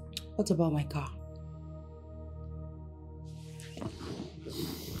 What about my car?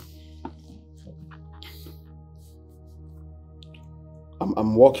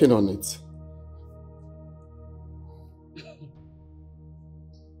 I'm working on it.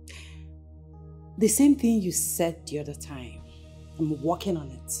 The same thing you said the other time. I'm working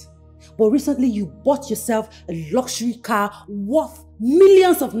on it. But recently you bought yourself a luxury car worth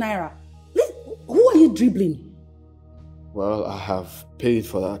millions of naira. Who are you dribbling? Well, I have paid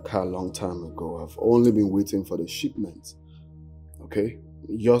for that car a long time ago. I've only been waiting for the shipment. Okay?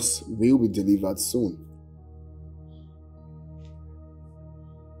 Yours will be delivered soon.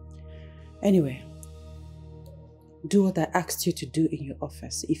 Anyway, do what I asked you to do in your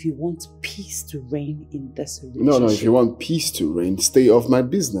office if you want peace to reign in this relationship. No, if you want peace to reign, stay off my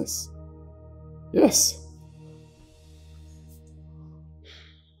business. Yes.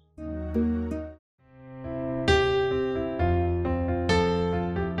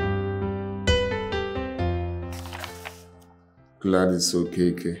 Glad it's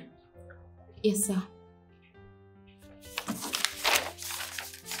okay, Kay. Yes, sir.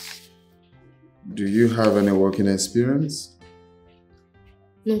 Do you have any working experience?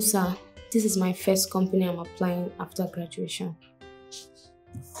 No, sir. This is my first company I'm applying after graduation.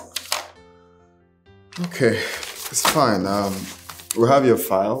 Okay, it's fine. We have your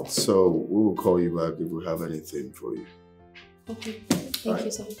file, so we will call you back if we have anything for you. Okay. Thank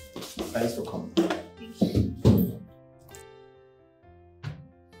you, sir. Thanks for coming. Thank you.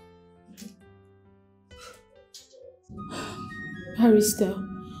 Barrister,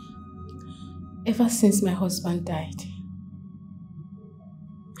 ever since my husband died,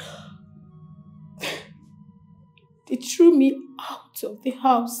 they threw me out of the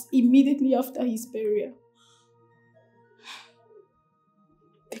house immediately after his burial.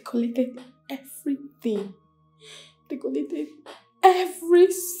 They collected everything. They collected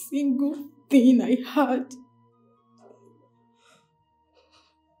every single thing I had.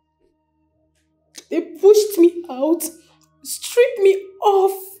 They pushed me out, stripped me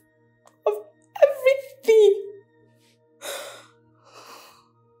off of everything.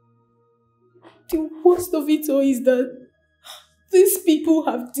 The worst of it all is that these people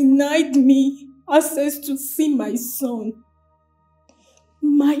have denied me access to see my son.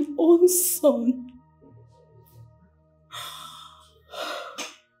 My own son.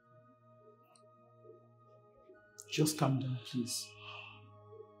 Just calm down, please.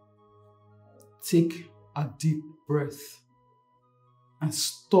 Take a deep breath and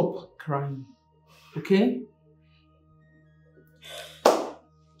stop crying, okay?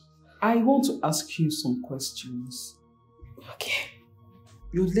 I want to ask you some questions. Okay.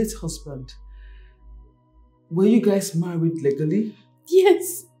 Your late husband, were you guys married legally?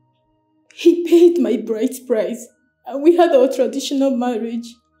 Yes. He paid my bride price and we had our traditional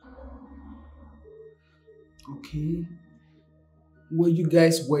marriage. Okay. Were you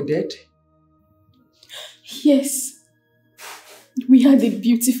guys wedded? Yes. We had a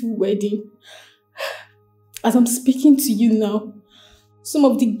beautiful wedding. As I'm speaking to you now, some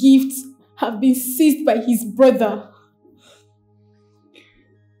of the gifts have been seized by his brother.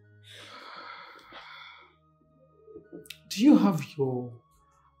 Do you have your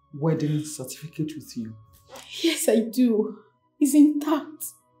wedding certificate with you? Yes, I do. It's intact.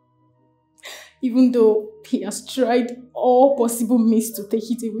 Even though he has tried all possible means to take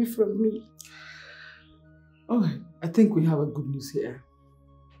it away from me. Alright, I think we have a good news here.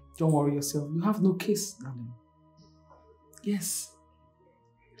 Don't worry yourself. You have no case, darling. Yes.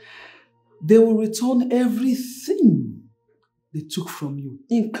 They will return everything they took from you,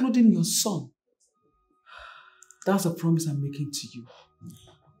 including your son. That's a promise I'm making to you.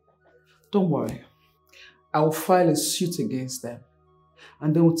 Don't worry. I will file a suit against them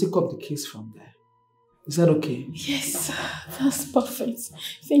and then we'll take up the case from there. Is that okay? Yes, that's perfect.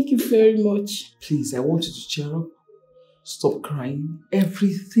 Thank you very much. Please, I want you to cheer up. Stop crying.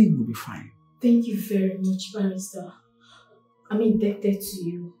 Everything will be fine. Thank you very much, Barrister. I'm indebted to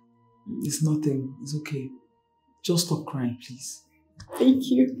you. It's nothing. It's okay. Just stop crying, please.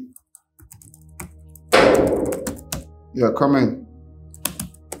 Thank you. Yeah, come in.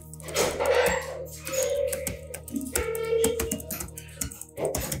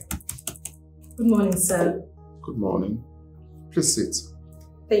 Good morning, sir. Good morning. Please sit.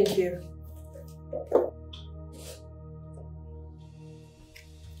 Thank you.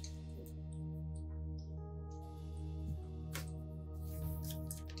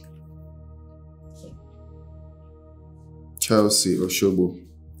 Chelsea Oshobo.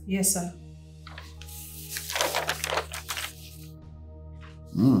 Yes, sir.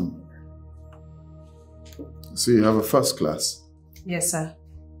 So you have a first class? Yes, sir.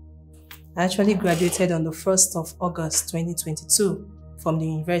 I actually graduated on the 1st of August 2022 from the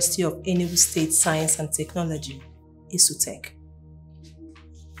University of Enugu State Science and Technology, ISUTEC.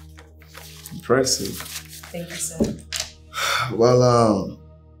 Impressive. Thank you, sir. Well,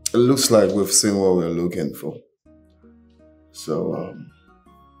 it looks like we've seen what we're looking for. So,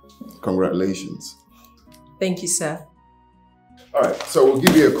 congratulations. Thank you, sir. All right, so we'll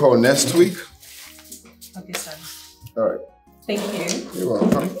give you a call next week. Okay, sir. All right. Thank you. You're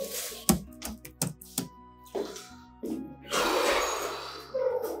welcome.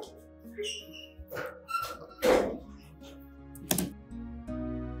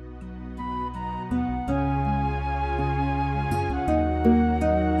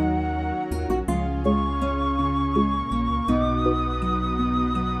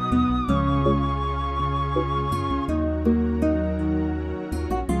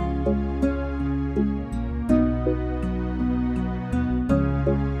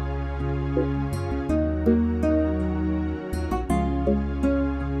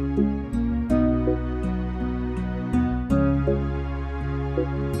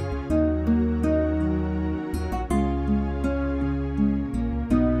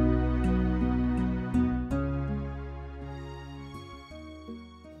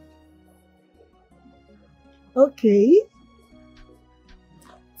 Okay.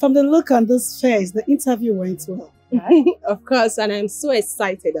 From the look on this face, the interview went well. Of course, and I'm so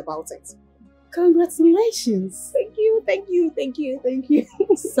excited about it. Congratulations. Thank you, thank you, thank you, thank you.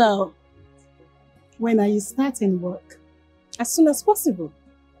 So, when are you starting work? As soon as possible.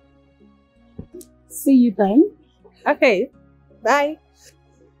 See you then. Okay, bye.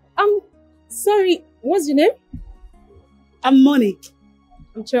 Sorry, what's your name? I'm Monique.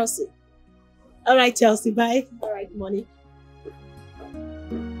 I'm Chelsea. All right, Chelsea, bye. All right, Monique.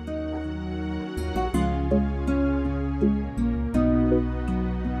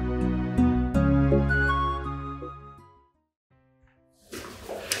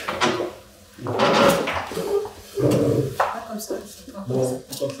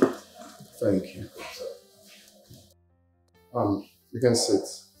 Thank you. You can sit.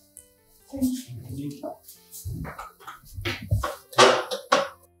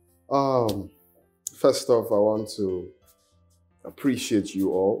 First off, I want to appreciate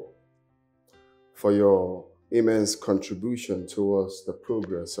you all for your immense contribution towards the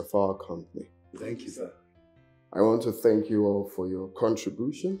progress of our company. Thank you, sir. I want to thank you all for your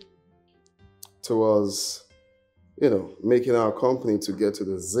contribution towards, making our company to get to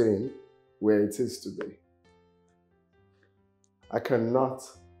the zone where it is today. I cannot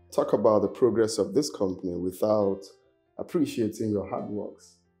talk about the progress of this company without appreciating your hard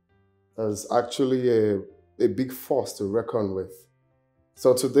works. There's actually a big force to reckon with.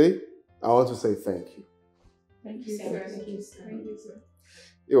 So today, I want to say thank you. Thank you, sir. Thank you, sir. Thank you, sir.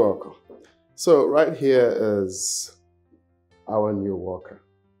 You're welcome. So right here is our new worker.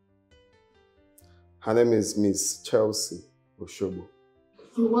 Her name is Miss Chelsea Oshobo.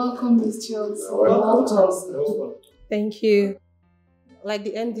 You're welcome, Miss Chelsea. Welcome. Thank you. Like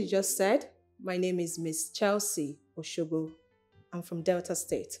the MD just said, my name is Miss Chelsea Oshobo. I'm from Delta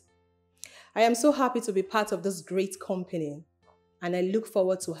State. I am so happy to be part of this great company, and I look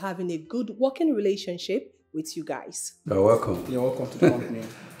forward to having a good working relationship with you guys. You're welcome. You're welcome to the company.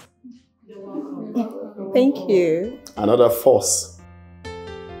 You're welcome. Thank you. Another force.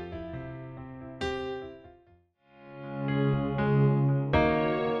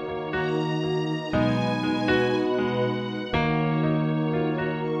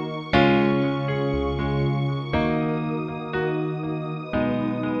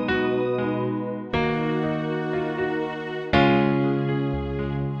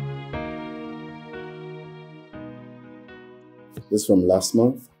 This from last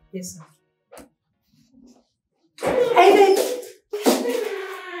month? Yes, sir. Hey, babe!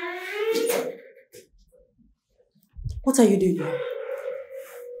 What are you doing here?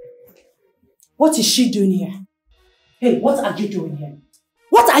 What is she doing here? Hey, what are you doing here?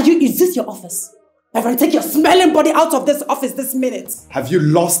 What are you? Is this your office? I'm going to take your smelling body out of this office this minute. Have you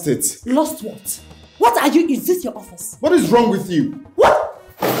lost it? Lost what? What are you? Is this your office? What is wrong with you? What?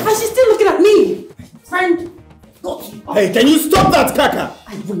 And she's still looking at me. Friend, go to your office. Hey, can you stop that, Kaka?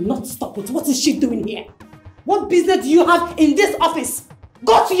 I will not stop it. What is she doing here? What business do you have in this office?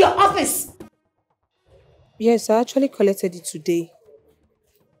 Go to your office. Yes, I actually collected it today.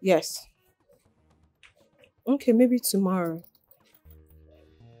 Yes. Okay, maybe tomorrow.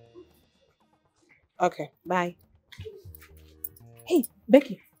 Okay, bye. Hey,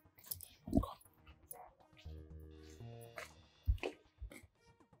 Becky.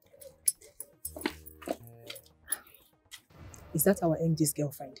 Is that our MD's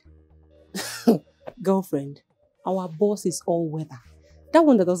girlfriend? Girlfriend? Our boss is all weather. That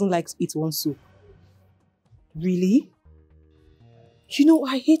one that doesn't like to eat one soup. Really? You know,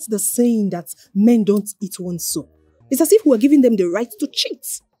 I hate the saying that men don't eat one soup. It's as if we're giving them the right to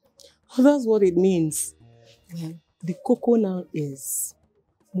cheat. Well, that's what it means. Well, the cocoa now is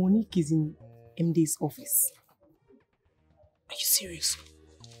Monique is in MD's office. Are you serious?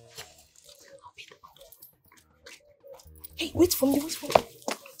 Hey, wait for me, wait for me.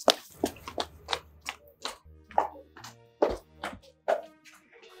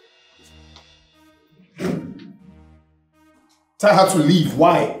 Tell her to leave.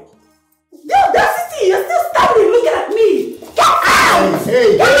 Why? The audacity! You're still standing looking at me! Get out!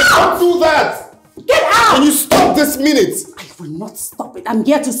 Hey, don't do that! Get out! Can you stop this minute? I will not stop it. I'm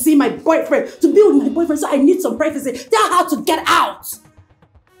here to see my boyfriend, to be with my boyfriend, so I need some privacy. Tell her to get out!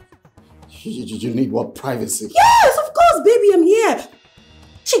 You need what privacy? Yes, of course, baby, I'm here.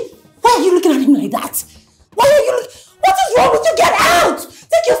 Why are you looking at him like that? Why are you looking? What is wrong with you? Get out!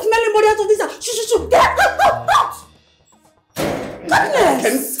 Take your smelling body out of this house. Get out!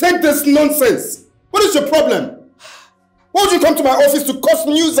 Goodness! Can take this nonsense. What is your problem? Why would you come to my office to cause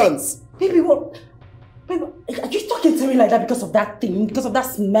nuisance? Baby, what? Baby, are you talking to me like that because of that thing? Because of that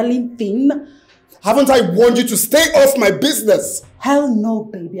smelling thing? Haven't I warned you to stay off my business? Hell no,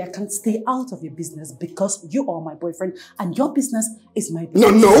 baby. I can't stay out of your business because you are my boyfriend and your business is my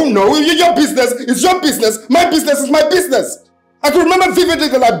business. No. Your business is your business. My business is my business. I can remember vividly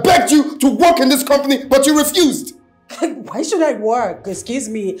that I begged you to work in this company, but you refused. Why should I work? Excuse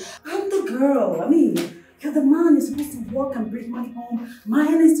me. I'm the girl. I mean, you're the man who's supposed to work and bring money home.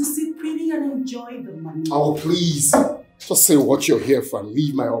 Mine is to sit pretty and enjoy the money. Oh, please. Just say what you're here for and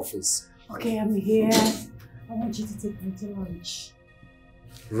leave my office. Okay, I'm here. I want you to take me to lunch.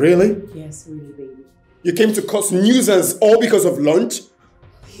 Really? Yes, really, baby. You came to cause nuisance all because of lunch?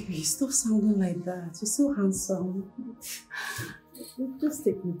 Baby, stop sounding like that. You're so handsome. Just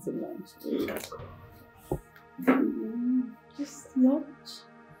take me to lunch. Just lunch.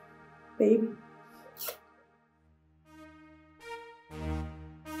 Baby.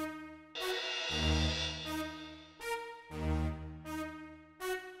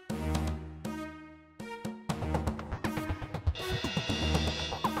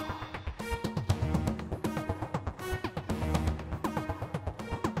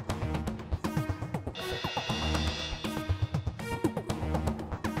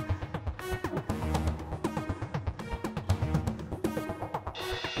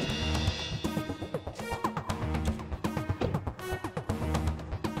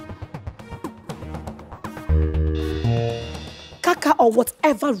 Or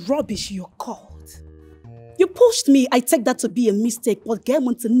whatever rubbish you're called. You pushed me, I take that to be a mistake, but get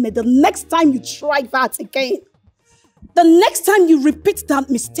on to me the next time you try that again. The next time you repeat that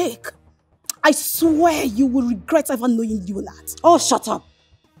mistake, I swear you will regret ever knowing you that. Oh, shut up.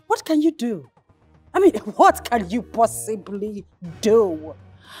 What can you do? I mean, what can you possibly do?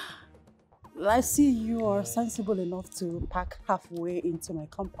 I see you are sensible enough to park halfway into my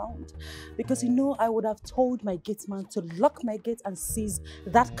compound. Because you know I would have told my gate man to lock my gate and seize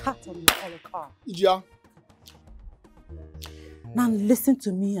that cat on your color car. Yeah. Now listen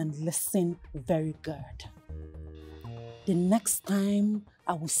to me and listen very good. The next time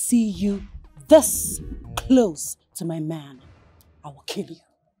I will see you this close to my man, I will kill you.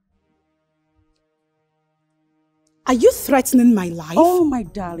 Are you threatening my life? Oh, my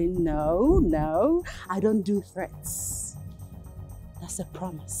darling, no. I don't do threats. That's a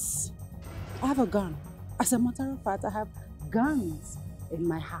promise. I have a gun. As a matter of fact, I have guns in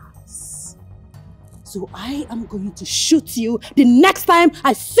my house. So I am going to shoot you the next time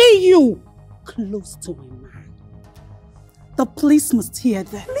I see you close to my man. The police must hear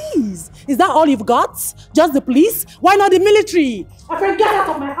that. Please, is that all you've got? Just the police? Why not the military? My friend, get out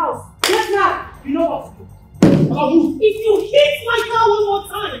of my house. Get out. You know what? If you hit my car one more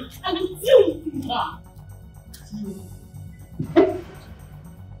time, I will deal with you now.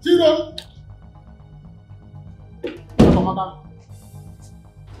 Chiro!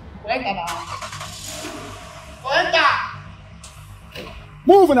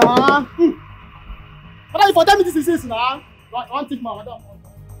 Move now! What are you for? Tell me this is now. One thing, madam.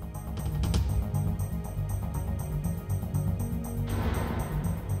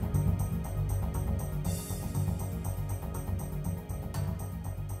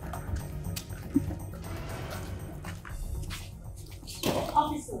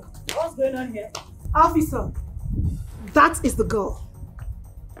 Officer, what's going on here? Officer, that is the girl.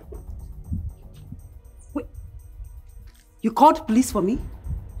 Wait, you called police for me?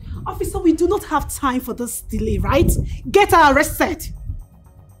 Officer, we do not have time for this delay, right? Get her arrested.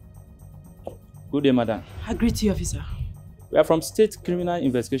 Good day, madam. I greet you, officer. We are from State Criminal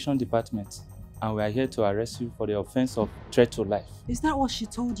Investigation Department, and we are here to arrest you for the offense of threat to life. Is that what she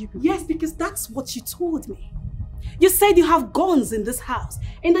told you people? Yes, because that's what she told me. You said you have guns in this house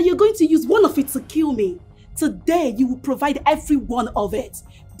and that you're going to use one of it to kill me. Today, you will provide every one of it.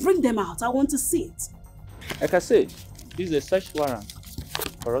 Bring them out. I want to see it. Like I said, this is a search warrant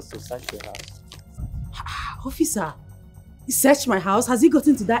for us to search your house. Officer, he searched my house. Has he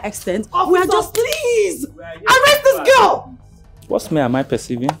gotten to that extent? Officer, we are just, please! Arrest this girl! What smell am I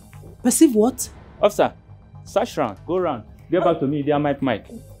perceiving? Perceive what? Officer, search round, go round. Get back to me, dear Mike.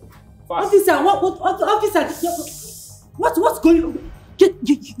 Fast. Officer, what's going on?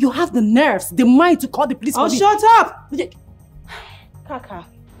 You have the nerves, the mind to call the police. Oh, shut up! Kaka,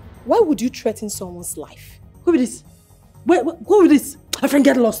 why would you threaten someone's life? Who is this? Who is this? My friend,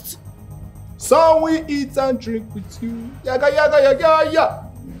 get lost. So we eat and drink with you. Yaga, yaga, yaga,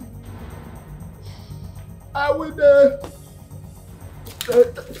 yaga. I will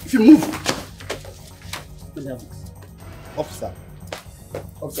if you move. Officer,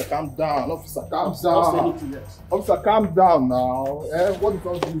 calm down. Officer, calm down. Officer, calm down now. What is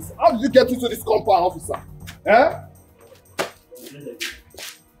all this? How did you get into this compound, officer?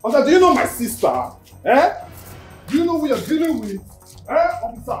 Officer, do you know my sister? Eh? Do you know who you're dealing with? Eh,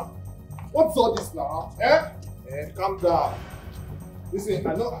 officer? What's all this now? Eh? Calm down. Listen,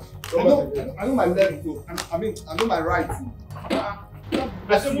 I know my left too. I know my right too.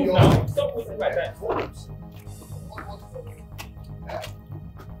 I should move now. Stop wasting my time.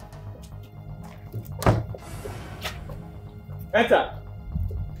 Enter.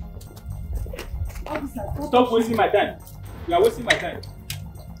 Stop wasting my time. You are wasting my time.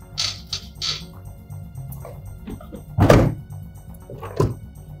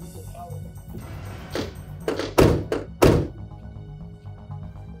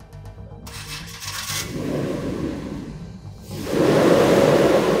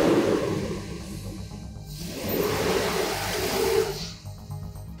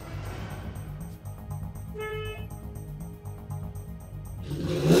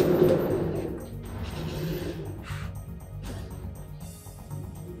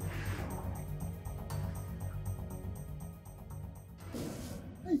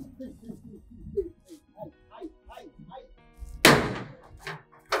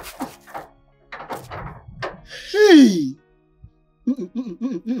 Hey!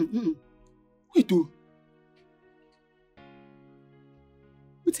 Wait, oh.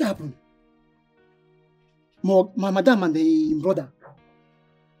 What happened? My madam and the brother.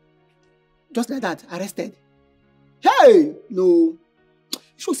 Just like that, arrested. Hey! No. You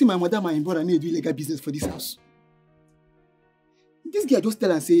should see my madam and brother need to do illegal business for this house. This guy just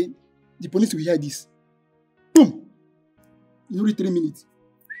tell and say, the police will hear this. Boom! In only 3 minutes.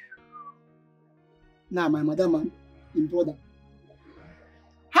 Now my madam and him brother.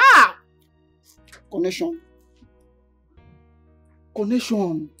 Ha! Connection.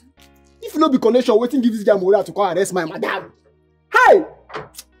 Connection. If you no be connection, waiting give this guy moral to come arrest my madam. Hey!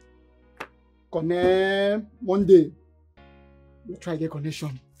 Connect Monday. We'll try to get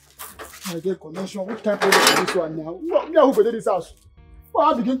connection. Try to get connection. What kind of problem is this one now? Me and who for this house?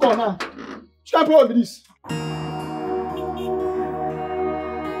 What have begin call now? Which kind of problem is this?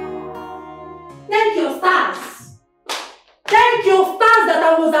 Thank your stars. Thank your stars that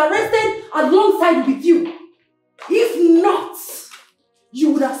I was arrested alongside with you. If not,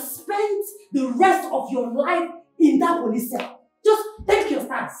 you would have spent the rest of your life in that police cell. Just thank your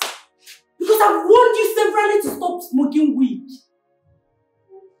stars. Because I've warned you severally to stop smoking weed.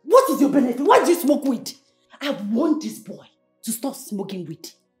 What is your benefit? Why do you smoke weed? I've warned this boy to stop smoking weed.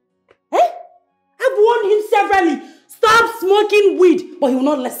 Eh? I've warned him severally. Stop smoking weed. But he will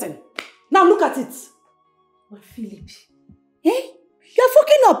not listen. Now look at it. My Philip. Eh? You're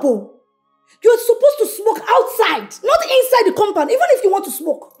fucking up, oh. You're supposed to smoke outside, not inside the compound, even if you want to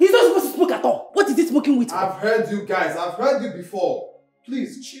smoke. He's not supposed to smoke at all. What is he smoking with? I've heard you guys. I've heard you before.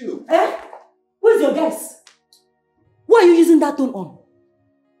 Please, chill. Eh? Where's your guys? Who are you using that tone on?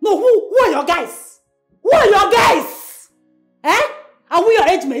 No, who are your guys? Who are your guys? Eh? Are we your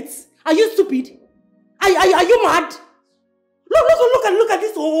age mates? Are you stupid? Are you mad? Look at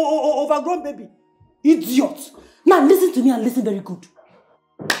this overgrown baby. Idiot. Now listen to me and listen very good.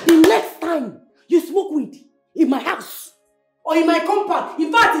 The next time you smoke weed in my house or in my compound,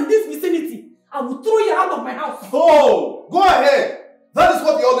 in fact in this vicinity, I will throw you out of my house. Go ahead. That is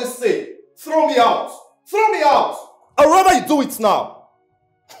what you always say. Throw me out. Throw me out. I'd rather you do it now.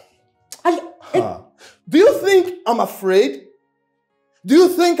 Do you think I'm afraid? Do you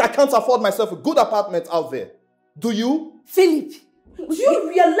think I can't afford myself a good apartment out there? Do you? Philip, do you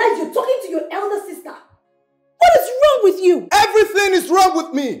realize you're talking to your elder sister? What is wrong with you? Everything is wrong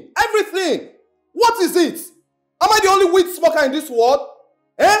with me. Everything. What is it? Am I the only weed smoker in this world?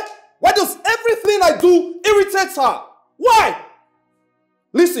 Eh? Why does everything I do irritate her? Why?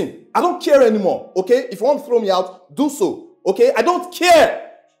 Listen, I don't care anymore, okay? If you want to throw me out, do so, okay? I don't care.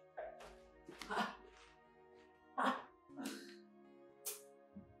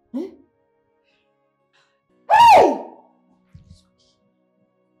 Hey!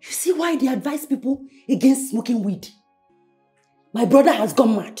 You see why they advise people against smoking weed? My brother has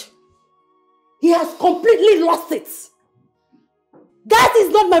gone mad. He has completely lost it. That is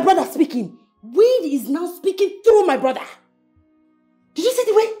not my brother speaking. Weed is now speaking through my brother. Did you see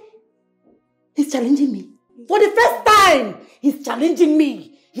the way he's challenging me? For the first time, he's challenging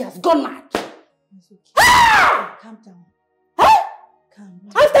me. He has gone mad. Ah! Calm down. Huh? Calm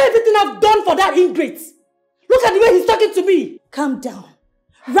down. After everything I've done for that ingrate, look at the way he's talking to me. Calm down.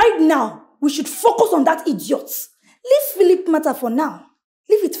 Right now, we should focus on that idiot. Leave Philip matter for now.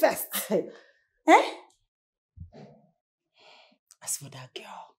 Leave it first. Eh? As for that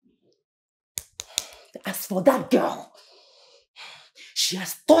girl, she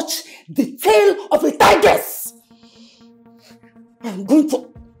has touched the tail of a tigress. I'm going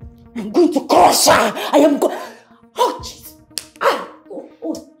to I'm going to crush her. I am going... Oh, jeez.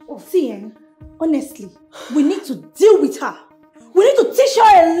 See, honestly, we need to deal with her. We need to teach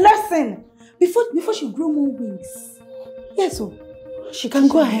her a lesson before she grow more wings. Yes, oh. She can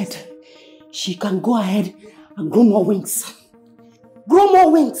go ahead. She can go ahead and grow more wings. Grow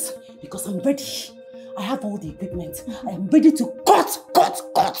more wings. Because I'm ready. I have all the equipment. I am ready to cut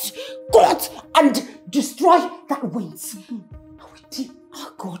and destroy that wings.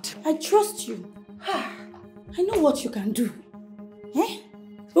 Oh God, I trust you. I know what you can do. Eh?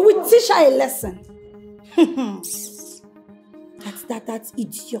 We will teach her a lesson. That's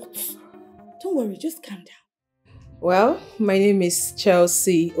idiot. Don't worry, just calm down. Well, my name is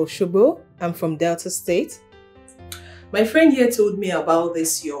Chelsea Oshobo. I'm from Delta State. My friend here told me about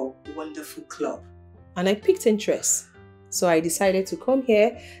this your wonderful club, and I picked interest. So I decided to come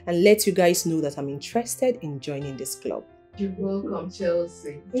here and let you guys know that I'm interested in joining this club. You're welcome,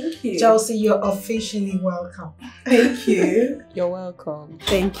 Chelsea. Thank you. Chelsea, you're officially welcome. Thank you. You're welcome.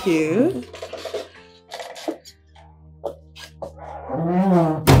 Thank you.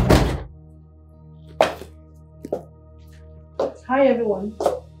 Hi, everyone.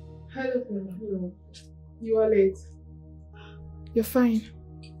 Hello. Hello. You are late. You're fine.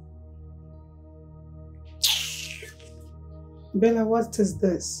 Bella, what is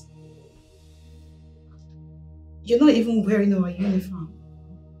this? You're not even wearing our uniform.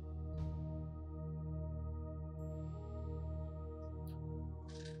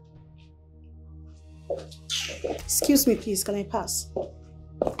 Excuse me, please. Can I pass?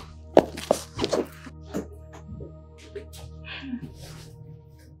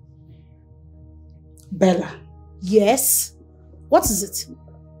 Bella. Yes? What is it?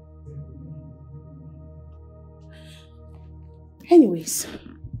 Anyways,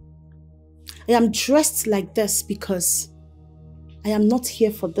 I am dressed like this because I am not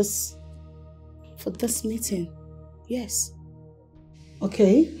here for this meeting. Yes.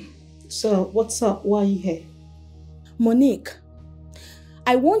 Okay. So what's up? Why are you here? Monique,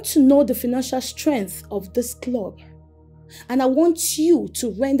 I want to know the financial strength of this club. And I want you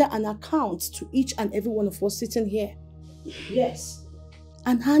to render an account to each and every one of us sitting here. Yes.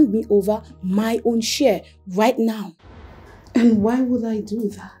 And hand me over my own share right now. And why would I do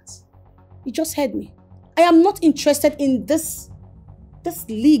that? You just heard me. I am not interested in this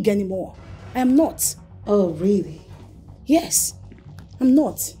league anymore. I am not. Oh, really? Yes, I'm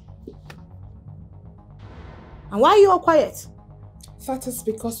not. And why are you all quiet? That is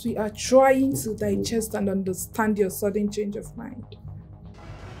because we are trying to digest and understand your sudden change of mind.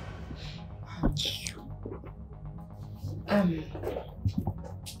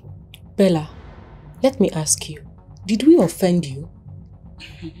 Bella, let me ask you, did we offend you?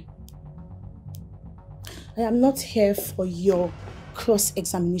 I am not here for your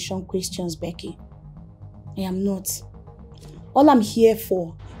cross-examination questions, Becky. I am not. All I'm here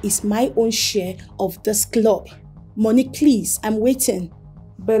for is my own share of this club. Monique, please, I'm waiting.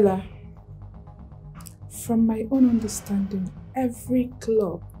 Bella, from my own understanding, every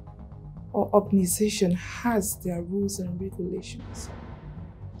club or organization has their rules and regulations.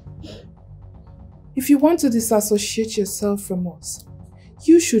 If you want to disassociate yourself from us,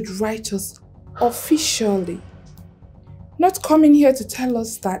 you should write us officially. Not coming here to tell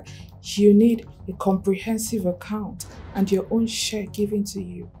us that you need a comprehensive account and your own share given to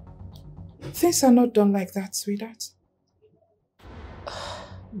you. Things are not done like that, sweetheart.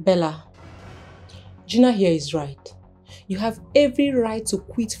 Bella, Gina here is right. You have every right to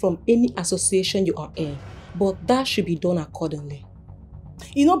quit from any association you are in, but that should be done accordingly.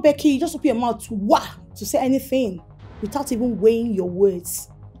 You know, Becky, you just open your mouth to say anything without even weighing your words.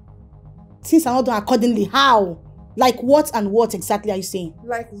 Things are not done accordingly. How? Like what and what exactly are you saying?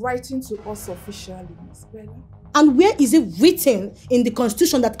 Like writing to us officially, Miss Bella. And where is it written in the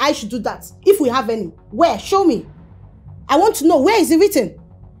constitution that I should do that? If we have any. Where? Show me. I want to know. Where is it written?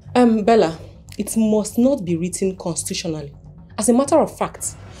 Bella, it must not be written constitutionally. As a matter of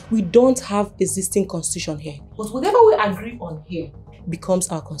fact, we don't have existing constitution here. But whatever we agree on here becomes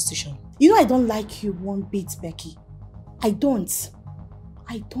our constitution. You know I don't like you one bit, Becky. I don't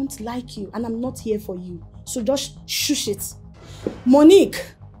like you and I'm not here for you. So just shush it. Monique,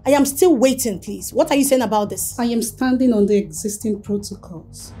 I am still waiting, please. What are you saying about this? I am standing on the existing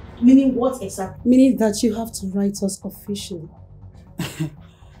protocols. Meaning what exactly? Meaning that you have to write us officially.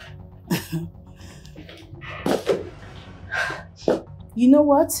 You know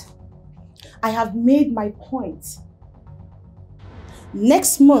what? I have made my point.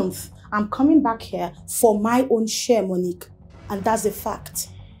 Next month, I'm coming back here for my own share, Monique. And that's a fact.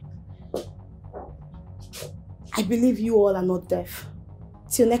 I believe you all are not deaf.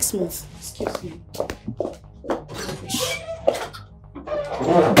 Till next month. Excuse me.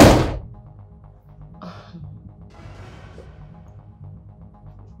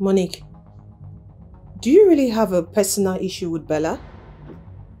 Monique, do you really have a personal issue with Bella?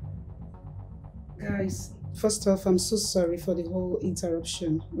 Guys, first off, I'm so sorry for the whole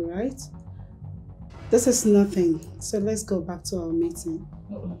interruption, alright? This is nothing, so let's go back to our meeting.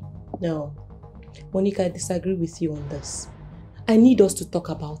 No. Monique, I disagree with you on this. I need us to talk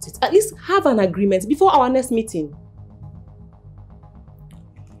about it. At least have an agreement before our next meeting.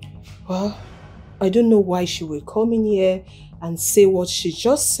 Well, I don't know why she will come in here and say what she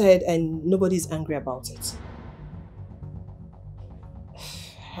just said and nobody's angry about it.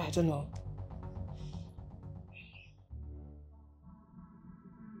 I don't know.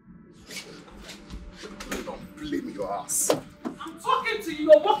 Don't blame your ass. I'm talking to you,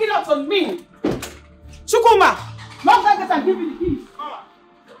 you're walking out on me! Chukuma! Lock that gate and give me the keys!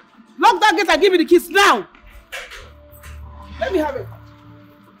 Lock that gate and give me the keys now! Let me have it.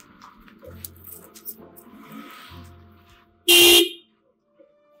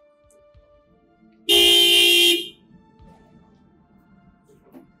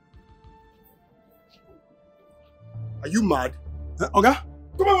 Are you mad? Oga?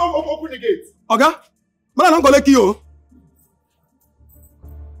 Come on, open the gate. Oga? Man, I'm gonna kill you.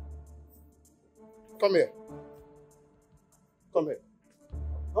 Come here. Come here.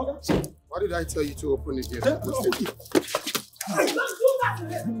 Okay. Why did I tell you to open the gate? Don't do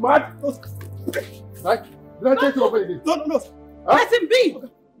that! You mad? Right? Did I tell you to open the gate? No. Huh? Let him be!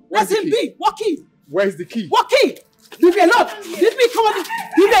 Okay. Let him be! What key? Where's the key? What key? Leave me alone! Leave me, come on!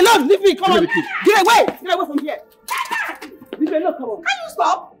 Leave me alone! Leave me, come on! Get away! Get away from here! Leave me alone, come on! Can you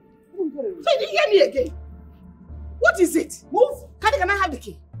stop? So you didn't hear me again? What is it? Move! Can I have the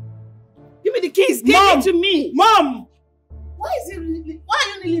key? Give me the keys! Give it to me! Mom! Why are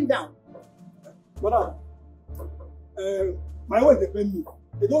you kneeling down? Madam, my wife depend me.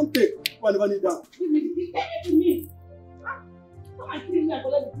 They don't take whenever kneel down. Give me the key! Give it to me! Come and kill me and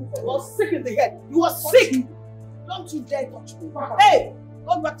collect the key. You are sick in the head. You are sick! Don't you dare touch me. Hey!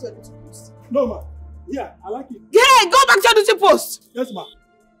 Go back to your duty post. No, ma. Yeah, I like it. Yeah, go back to your duty post! Yes, ma.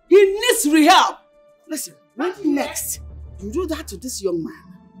 He needs rehab! Listen, when next you do that to this young man,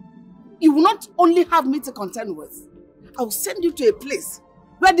 you will not only have me to contend with, I will send you to a place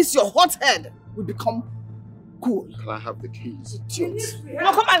where this your hot head will become cool. Can I have the keys? Idiot.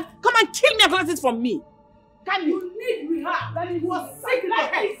 No, come and kill me and collect it from me. Can you? You need rehab. That you are sick in the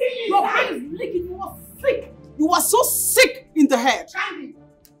head. Your head is leaking. You are sick. You are so sick in the head.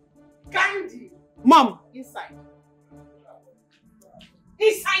 Candy. Mom. Inside.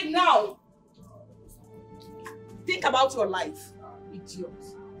 Inside now. Think about your life. Idiot.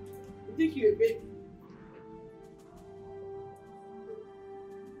 You think you're a baby?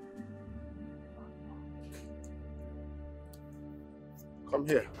 Come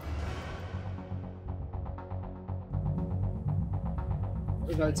here. What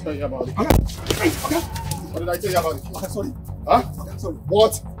did I tell you about the key? What did I tell you about the key? Okay, sorry. Huh? Okay, sorry.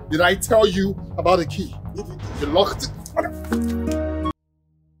 What did I tell you about the key? You locked it.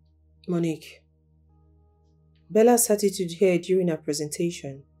 Monique, Bella's attitude here during her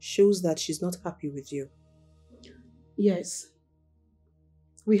presentation shows that she's not happy with you. Yes.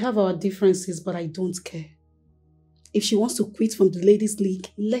 We have our differences, but I don't care. If she wants to quit from the ladies' league,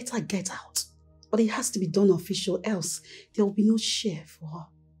 let her get out. But it has to be done official, else there will be no share for her.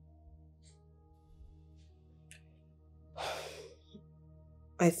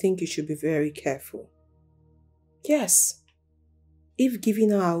 I think you should be very careful. Yes. If giving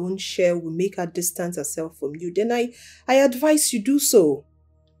her her own share will make her distance herself from you, then I advise you do so.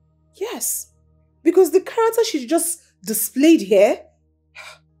 Yes. Because the character she just displayed here,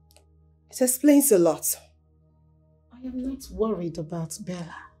 it explains a lot. I am not worried about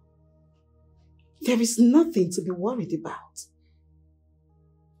Bella. There is nothing to be worried about.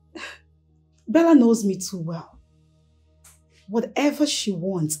 Bella knows me too well. Whatever she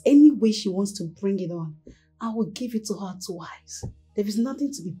wants, any way she wants to bring it on, I will give it to her twice. There is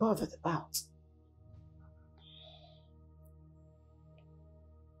nothing to be bothered about.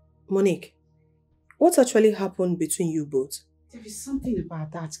 Monique, what actually happened between you both? There is something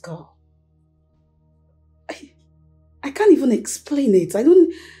about that girl. I can't even explain it. I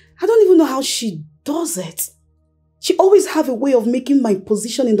don't even know how she does it. She always have a way of making my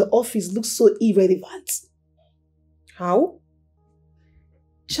position in the office look so irrelevant. How?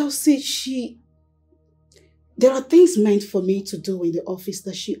 Chelsea, there are things meant for me to do in the office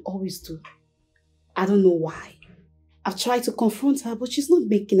that she always do. I don't know why. I've tried to confront her, but she's not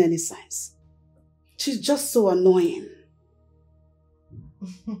making any sense. She's just so annoying.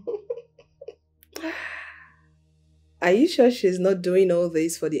 Are you sure she's not doing all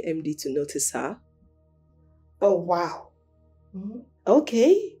this for the MD to notice her? Oh, wow.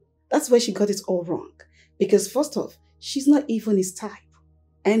 Okay. That's where she got it all wrong. Because first off, she's not even his type.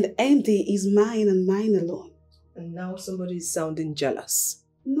 And MD is mine and mine alone. And now somebody is sounding jealous.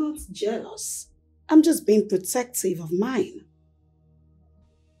 Not jealous. I'm just being protective of mine.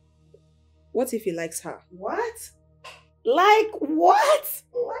 What if he likes her? What? Like what?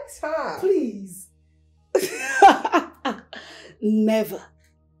 Likes her. Please. Never.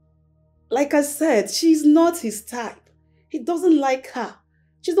 Like I said, she's not his type. He doesn't like her.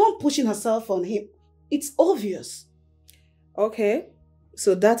 She's the one pushing herself on him. It's obvious. Okay.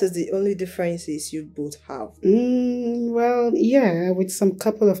 So that is the only differences you both have? Well, yeah, with some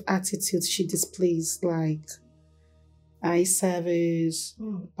couple of attitudes she displays, like eye service,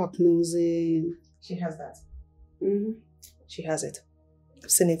 puck nosing. She has that. She has it.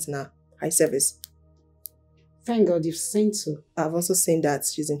 I've seen it now. Eye service. Thank God you've seen so. I've also seen that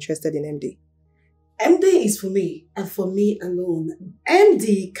she's interested in MD. MD is for me, and for me alone.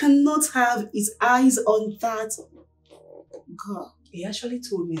 MD cannot have his eyes on that girl. He actually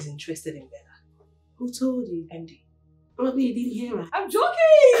told me he's interested in Bella. Who told you? MD. Probably you didn't hear her. I'm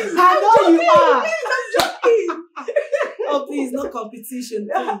joking! I know you are! Please, I'm joking! Oh, please, no competition,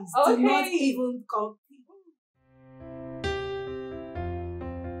 please. Okay. Do not even compete.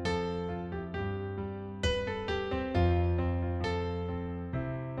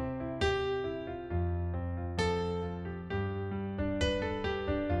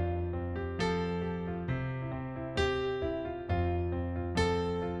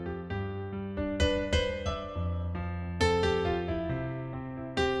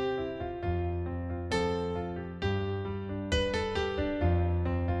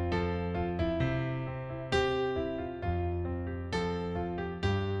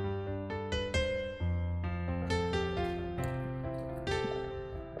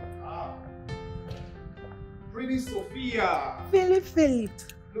 Pretty Sophia. Philip.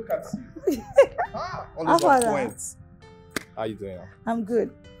 Look at you. Always How on far point. How you doing? I'm good.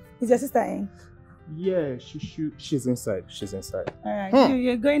 Is your sister in? Yeah, she's inside. She's inside. Alright.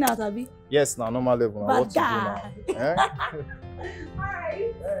 You're going out, Abby? Yes, now normal level. Now, what to do now? Eh?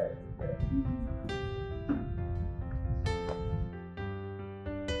 Hi.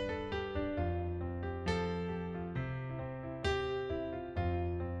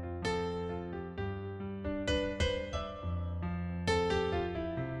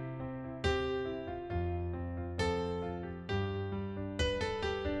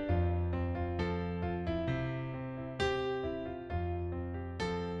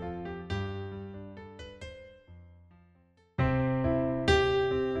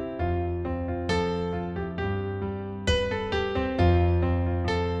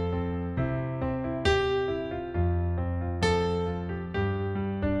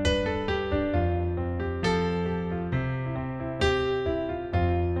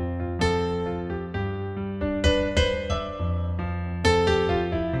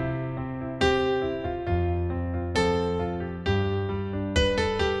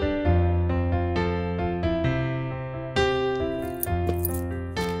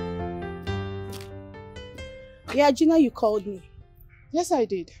 Yeah, Gina, you called me. Yes, I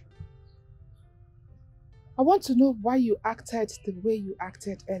did. I want to know why you acted the way you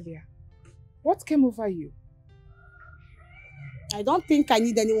acted earlier. What came over you? I don't think I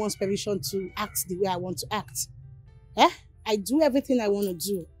need anyone's permission to act the way I want to act. I do everything I want to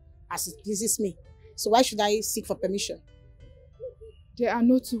do as it pleases me. So why should I seek for permission? There are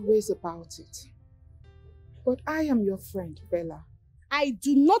no two ways about it. But I am your friend, Bella. I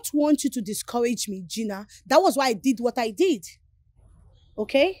do not want you to discourage me, Gina. That was why I did what I did.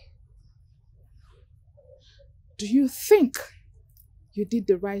 Okay? Do you think you did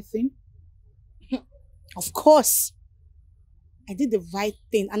the right thing? Of course. I did the right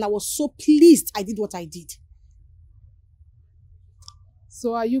thing and I was so pleased I did what I did.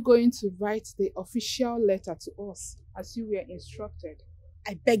 So are you going to write the official letter to us as you were instructed?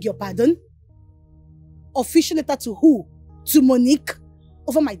 I beg your pardon? Official letter to who? To Monique?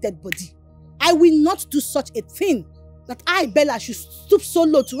 Over my dead body. I will not do such a thing. That I, Bella, should stoop so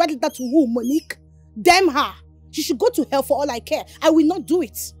low to write letter to who? Monique? Damn her. She should go to hell for all I care. I will not do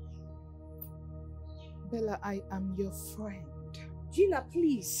it. Bella, I am your friend. Gina,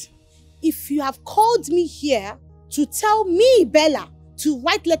 please. If you have called me here to tell me, Bella, to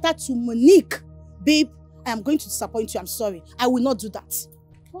write letter to Monique, babe, I am going to disappoint you. I'm sorry. I will not do that.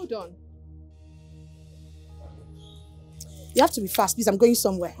 Hold on. You have to be fast, please. I'm going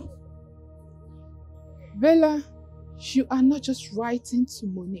somewhere. Bella, you are not just writing to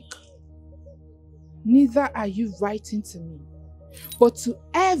Monique. Neither are you writing to me, but to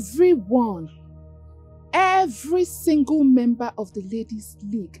everyone. Every single member of the Ladies'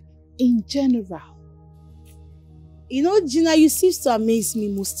 League in general. You know, Gina, you seem to amaze me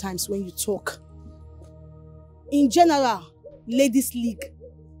most times when you talk. In general, Ladies' League.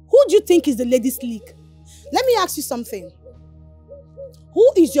 Who do you think is the Ladies' League? Let me ask you something.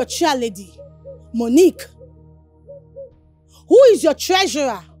 Who is your chair lady? Monique. Who is your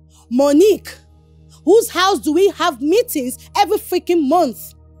treasurer? Monique. Whose house do we have meetings every freaking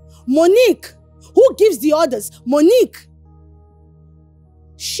month? Monique. Who gives the orders? Monique.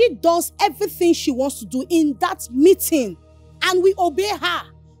 She does everything she wants to do in that meeting. And we obey her.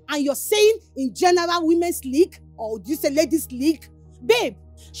 And you're saying in general women's league? Or do you say ladies league? Babe,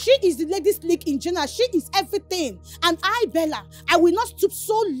 she is the ladies league in general. She is everything. And I, Bella, I will not stoop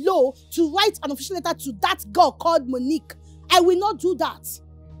so low to write an official letter to that girl called Monique. I will not do that.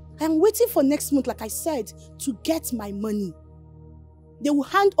 I'm waiting for next month, like I said, to get my money. They will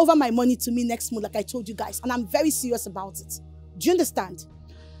hand over my money to me next month, like I told you guys. And I'm very serious about it. Do you understand?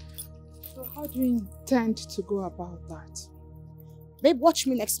 So how do you intend to go about that? Babe, watch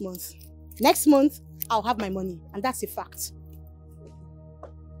me next month. Next month, I'll have my money. And that's a fact.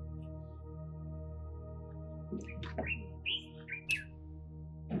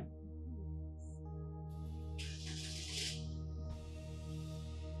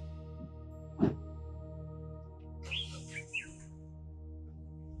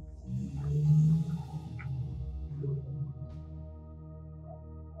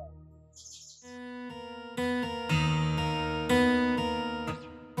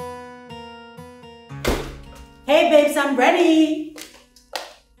 Hey babes, I'm ready.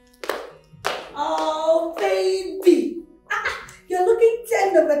 Oh, baby. You're looking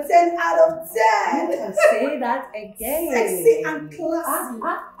 10 over 10 out of 10. You can say that again. Sexy and classy.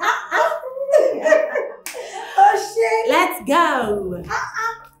 Oh, shit. Let's go.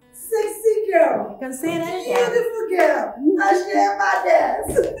 Sexy girl. You can say that again. Beautiful girl. I share my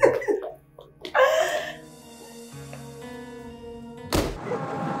desk.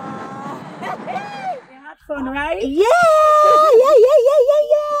 Fun, right? Yeah.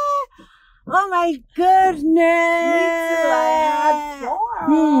 Oh my goodness. Me too, I had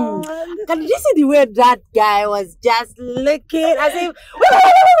fun. Can you see the way that guy was just looking as if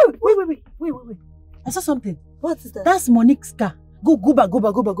wait. I saw something. What is that? That's Monique's car. Go back.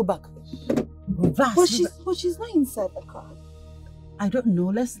 Reverse. But she's not inside the car. I don't know.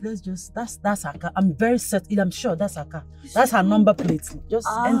 Let's just that's her car. I'm very certain. I'm sure that's her car. That's her number plate. Just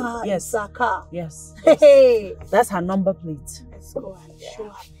yes. It's her car. Yes. Hey. That's her number plate. Let's go and show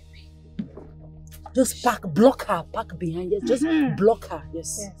her, baby. Just block her, park behind. Yes. Just block her.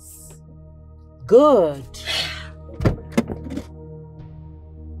 Yes. Good.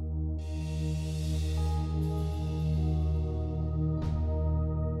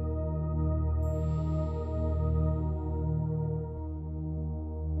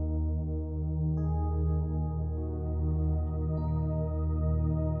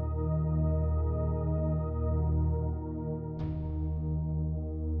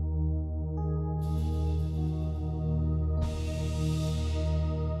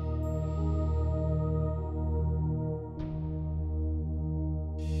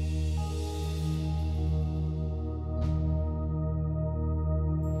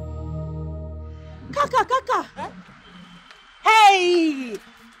 Kaka. Hey,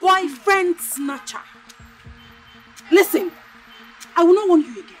 boyfriend snatcher. Listen, I will not warn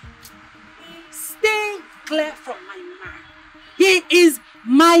you again. Stay clear from my man. He is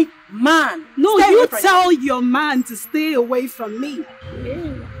my man. No, Stay you tell your man to stay away from me.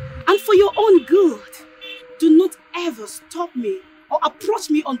 And for your own good, do not ever stop me or approach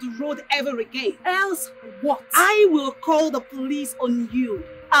me on the road ever again. Else what? I will call the police on you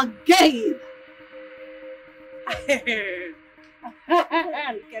again. Look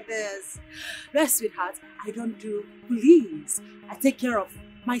at this. Well, sweetheart, I don't do police. I take care of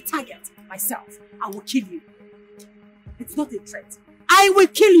my target myself. I will kill you. It's not a threat. I will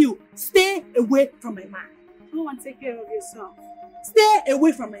kill you. Stay away from my man. Go and take care of yourself. Stay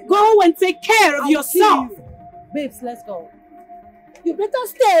away from my man. Go and take care of yourself. Babes, let's go. You better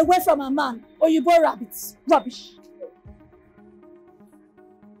stay away from a man or you borrow rabbits. Rubbish.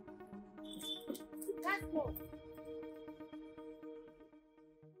 Let's go.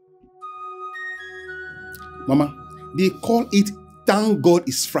 Mama, they call it Thank God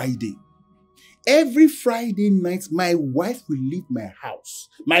It's Friday. Every Friday night, my wife will leave my house,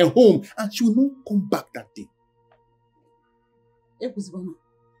 my home, and she will not come back that day.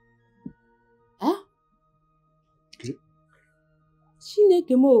 Huh? Okay.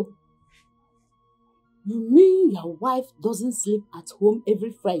 Chinekemo, you mean your wife doesn't sleep at home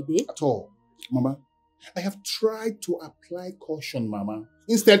every Friday? At all, Mama. I have tried to apply caution, Mama.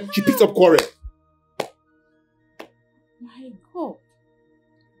 Instead, she picked up quarrel. My God.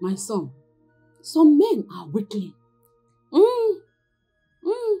 My son, some men are weakling.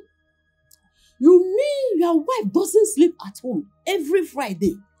 You mean your wife doesn't sleep at home every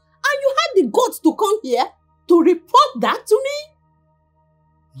Friday? And you had the guts to come here to report that to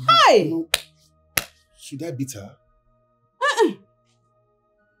me? Hi! No. Should I beat her?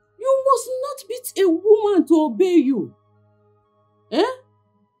 You must not beat a woman to obey you.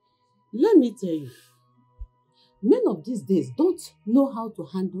 Let me tell you, men of these days don't know how to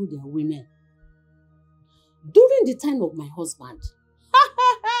handle their women. During the time of my husband,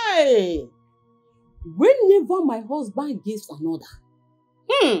 whenever my husband gives an order,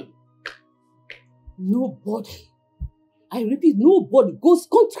 nobody, I repeat, nobody goes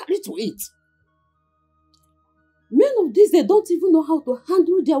contrary to it. Men of these days don't even know how to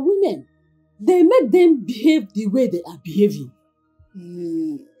handle their women. They make them behave the way they are behaving.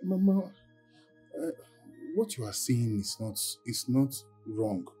 Mama, what you are saying is not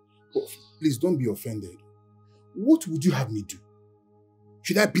wrong. But please don't be offended. What would you have me do?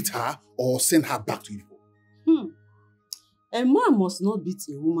 Should I beat her or send her back to Igbo? A man must not beat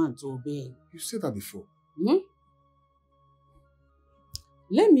a woman to obey him. You said that before.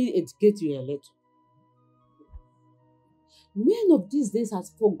 Let me educate you a little. Men of these days have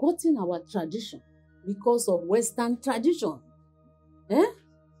forgotten our tradition because of Western tradition.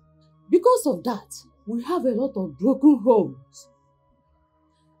 Because of that, we have a lot of broken homes.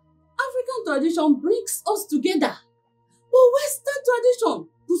 African tradition brings us together, but Western tradition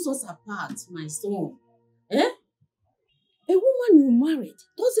puts us apart, my son. A woman you married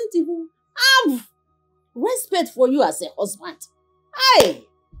doesn't even have respect for you as a husband. Hey!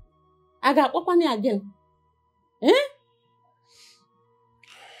 I got open again.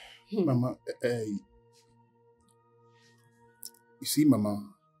 Mama, you see, Mama,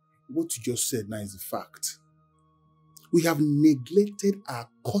 what you just said now is a fact. We have neglected our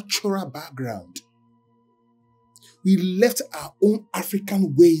cultural background. We left our own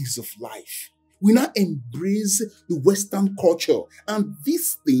African ways of life. We now embrace the Western culture, and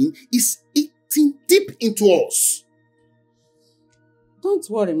this thing is eating deep into us. Don't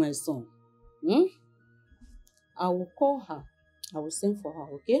worry, my son. I will call her. I will send for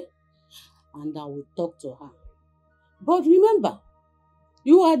her, okay? And I will talk to her. But remember,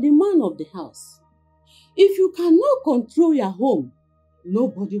 you are the man of the house. If you cannot control your home,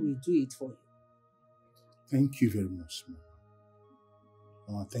 nobody will do it for you. Thank you very much, Mama.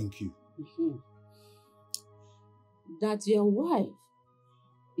 Mama, thank you. That your wife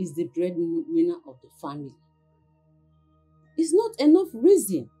is the breadwinner of the family is not enough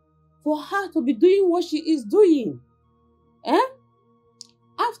reason for her to be doing what she is doing.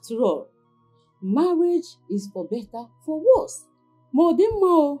 After all, marriage is for better, for worse. More than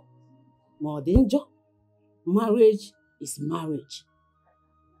more, more than job. Marriage is marriage.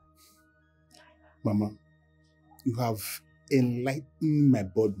 Mama, you have enlightened my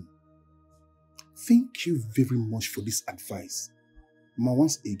burden. Thank you very much for this advice. Mama,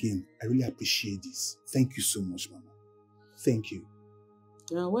 once again, I really appreciate this. Thank you so much, Mama. Thank you.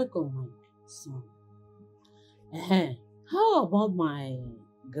 You're welcome, my son. How about my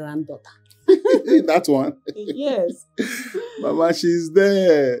granddaughter? That one? Yes. Mama, she's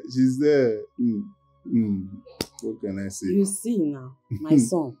there. She's there. What can I say? You see now, my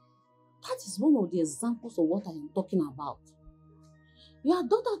son, that is one of the examples of what I am talking about. Your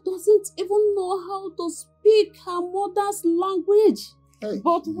daughter doesn't even know how to speak her mother's language,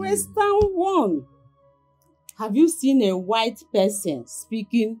 but Western one. Have you seen a white person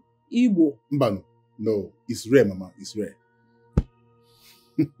speaking Igbo? Mbano. No, it's rare, Mama. It's rare.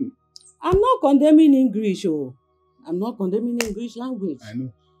 I'm not condemning English, I'm not condemning English language. I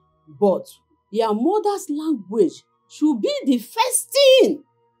know. But your mother's language should be the first thing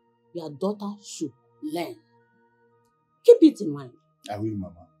your daughter should learn. Keep it in mind. I will,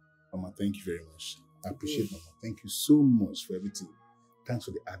 Mama. Mama, thank you very much. I appreciate Mama. Thank you so much for everything. Thanks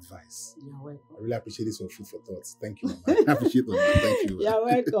for the advice. You're welcome. I really appreciate this for food for thoughts. Thank you, Mama. I appreciate it, Mama. Thank you. You're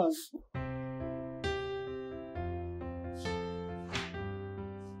welcome.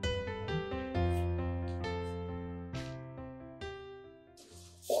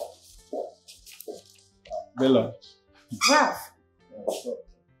 Bella. Ralph.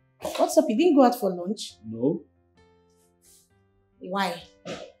 What's up? You didn't go out for lunch? No. Why?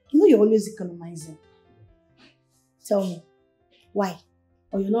 You know you're always economizing. Tell me, why?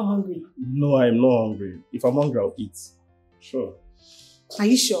 Or you're not hungry? No, I'm not hungry. If I'm hungry, I'll eat. Sure. Are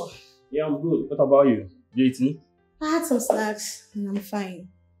you sure? Yeah, I'm good. What about you? You eating? I had some snacks and I'm fine.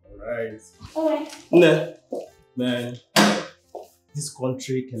 Alright. Alright. Nah. Man, this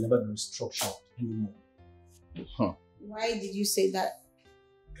country can never be restructured anymore. Huh. Why did you say that?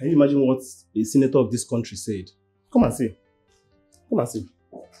 Can you imagine what a senator of this country said? Come and see. Come and see.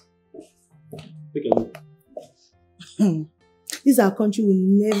 Take a look. This our country will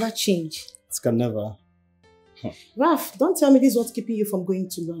never change. It can never. Raf, don't tell me this is what's keeping you from going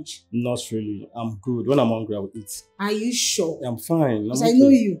to lunch. Not really. I'm good. When I'm hungry, I will eat. Are you sure? I'm fine. Because I know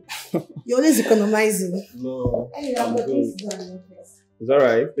you. You're always economizing. No. Anyway, I'm but good. It's It's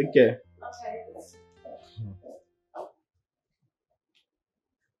alright. Take care.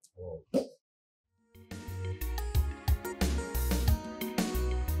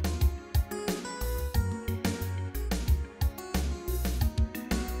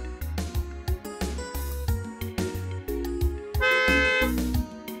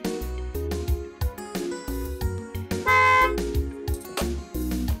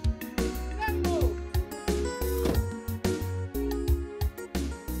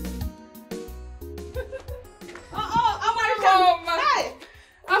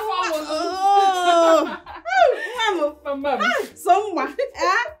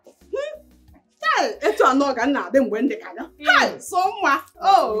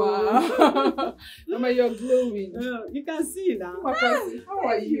 Mama, you're glowing. You can see now. How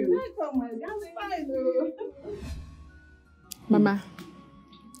are you? Mama,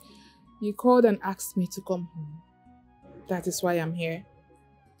 you called and asked me to come home. That is why I'm here.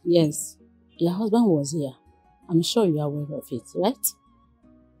 Yes, your husband was here. I'm sure you are aware of it, right?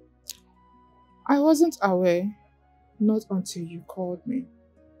 I wasn't aware, not until you called me.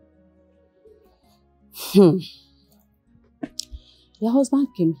 Your husband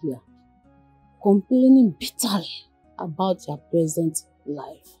came here complaining bitterly about your present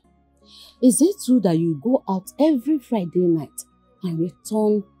life. Is it true that you go out every Friday night and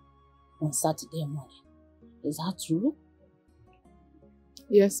return on Saturday morning? Is that true?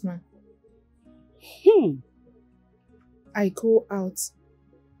 Yes, ma'am. I go out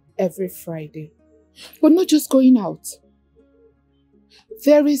every Friday. But not just going out.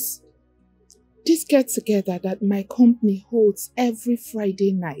 There is this get-together that my company holds every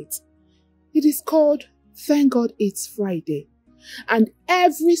Friday night. It is called Thank God It's Friday. And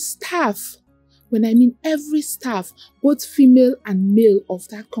every staff, when I mean every staff, both female and male of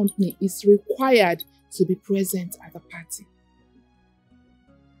that company is required to be present at the party.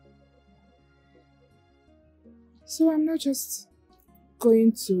 So I'm not just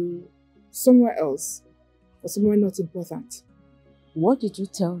going to somewhere else or somewhere not important. What did you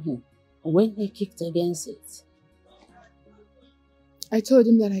tell him when he kicked against it? I told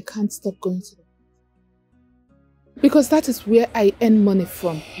him that I can't stop going to them. Because that is where I earn money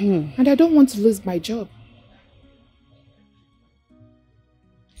from. And I don't want to lose my job.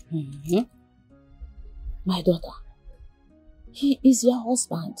 My daughter, he is your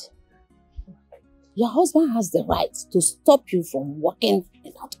husband. Your husband has the right to stop you from working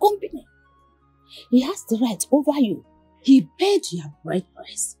in that company. He has the right over you. He paid your bride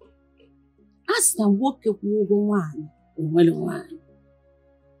price. Ask them what one.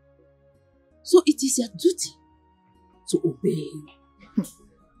 So it is your duty to obey him.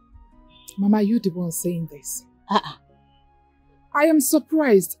 Mama, you the one saying this. I am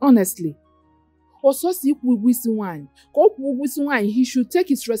surprised, honestly. He should take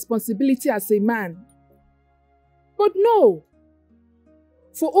his responsibility as a man. But no.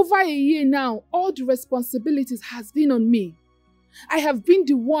 For over a year now, all the responsibilities has been on me. I have been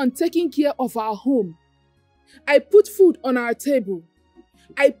the one taking care of our home. I put food on our table.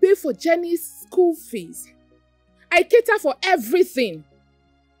 I pay for Jenny's school fees. I cater for everything.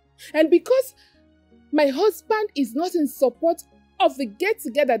 And because my husband is not in support of the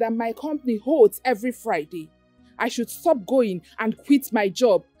get-together that my company holds every Friday, I should stop going and quit my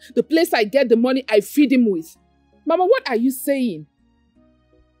job, the place I get the money I feed him with. Mama, what are you saying?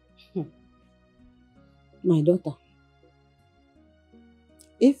 My daughter,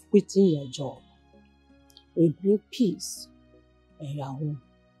 if quitting your job will bring peace in your home,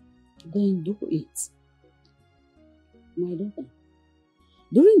 then do it. My daughter,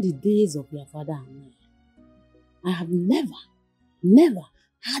 during the days of your father and I have never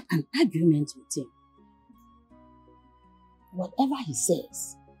had an argument with him. Whatever he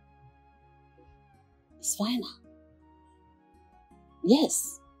says is final.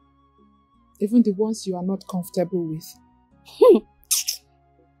 Yes. Even the ones you are not comfortable with.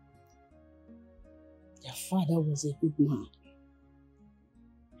 Your father was a good man.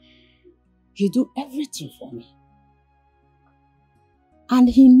 He do everything for me. And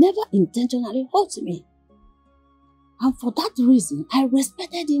he never intentionally hurt me. And for that reason, I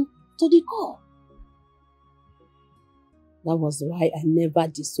respected him to the core. That was why I never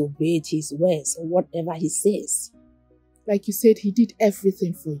disobeyed his words or whatever he says. Like you said, he did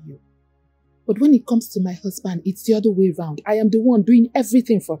everything for you. But when it comes to my husband, it's the other way around. I am the one doing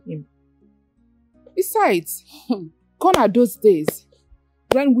everything for him. Besides, gone are those days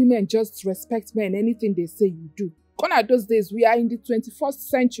when women just respect men, anything they say you do. Gone are those days, we are in the 21st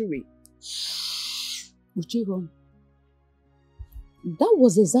century. Uchiron, that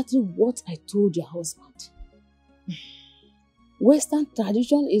was exactly what I told your husband. Western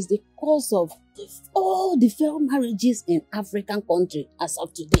tradition is the cause of all the failed marriages in African countries as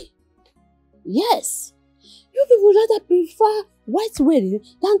of today. Yes, you people rather prefer white wedding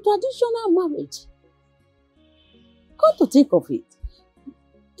than traditional marriage. Come to think of it,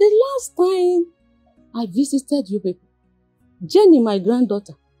 the last time I visited you people, Jenny, my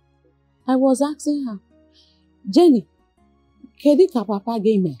granddaughter, I was asking her, Jenny, Kedika Papa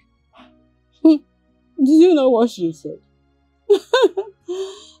gave me. Did you know what she said?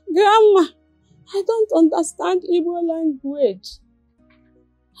 Grandma, I don't understand Igbo language.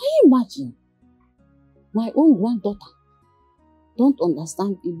 Can you imagine? My own granddaughter don't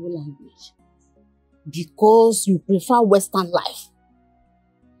understand Igbo language because you prefer Western life.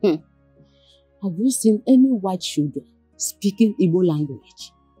 Have you seen any white children speaking Igbo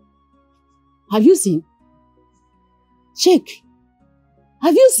language? Have you seen? Check.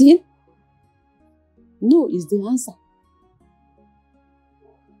 Have you seen? No is the answer.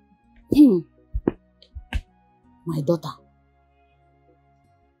 My daughter,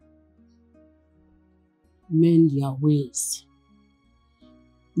 mend your ways.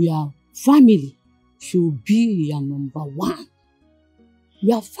 Your family should be your number one.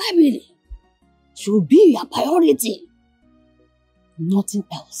 Your family should be your priority. Nothing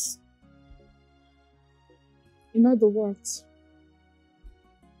else. In other words,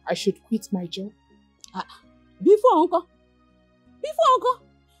 I should quit my job? Before, Uncle.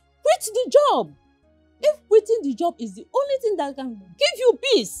 Quit the job. If quitting the job is the only thing that can give you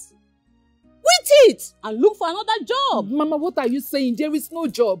peace, quit it and look for another job. Mama, what are you saying? There is no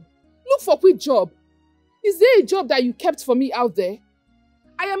job. Look for which job? Is there a job that you kept for me out there?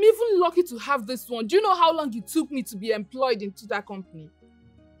 I am even lucky to have this one. Do you know how long it took me to be employed into that company?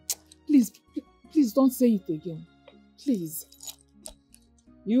 Please don't say it again. Please.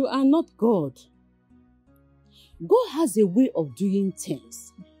 You are not God. God has a way of doing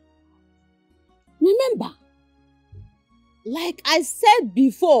things. Remember, like I said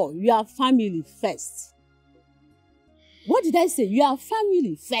before, you are family first. What did I say? You are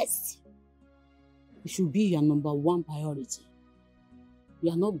family first. It should be your number one priority.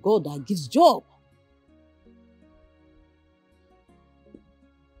 You are not God that gives job.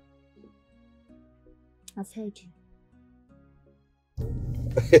 I've heard you.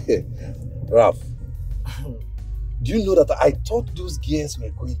 Ralph, do you know that I thought those girls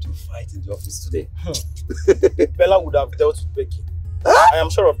were going to fight in the office today? Bella would have dealt with Becky. I am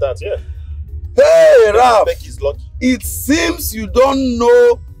sure of that, yeah. Hey, Ralph! Becky's lucky. It seems you don't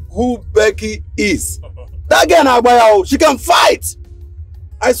know who Becky is. That girl Nagbaya, she can fight!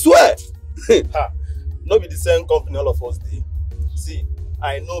 I swear! Not be the same company all of us did. See,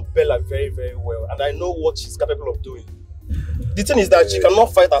 I know Bella very, very well, and I know what she's capable of doing. The thing is that she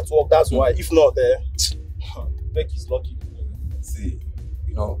cannot fight at work, that's why. If not, Becky's lucky. See,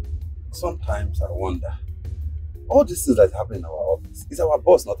 you know, sometimes I wonder, all these things that happen in our office, is our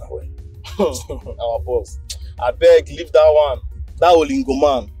boss not aware? Our boss. I beg, leave that one. That Olingo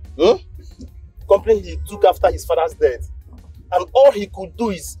man. Company he took after his father's death. And all he could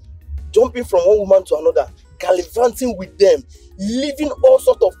do is jumping from one woman to another, gallivanting with them, living all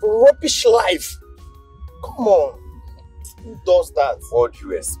sort of rubbish life. Come on. Who does that? What do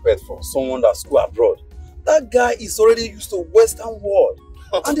you expect from someone that's school abroad? That guy is already used to Western world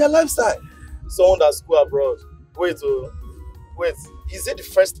and their lifestyle. Someone that's school abroad. Wait, is he the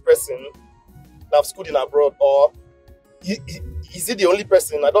first person that have schooled in abroad, or is he the only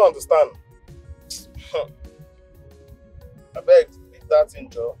person? I don't understand. I beg, leave that in,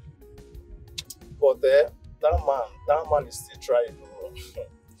 Joe. But that man is still trying.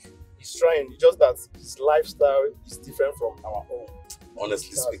 He's trying, it's just that his lifestyle is different from our own.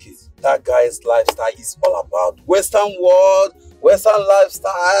 Honestly speaking, that guy's lifestyle is all about Western world, Western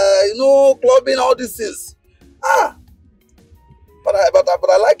lifestyle, you know, clubbing, all these things. But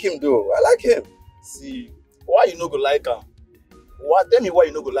I like him though. I like him. See, why you no go like him? Tell me why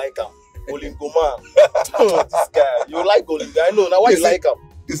you no go like him. Olingo man. This guy, you like Olingo. I know, now why you like him?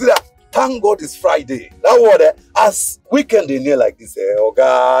 You see that? thank God it's Friday. That word, as weekend in here like this, oh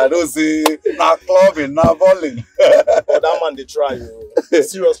God, don't see, na clubbing, na bowling. Oh, that man, they try.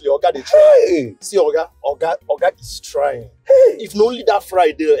 Seriously, Oga, they try. Hey. See, Oga is trying. Hey. If not only that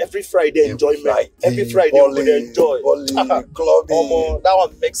Friday, every Friday enjoyment. Every Friday we go enjoy. Clubbing. That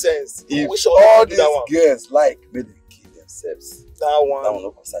one makes sense. If all these girls like, may they kill themselves. That one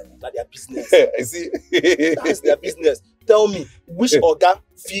no concern me. That's their business. You see? That's their business. Tell me, which Oga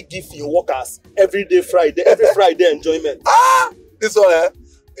fee give your workers every Friday enjoyment? This one,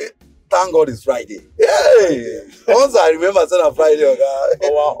 thank God it's Friday. Hey! Once I remember saying on Friday, Oga,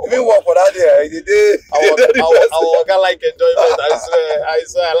 even work for that day. Our Oga like enjoyment. I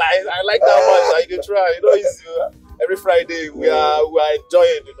swear, I like that much. I can try. You know, it's, every Friday we are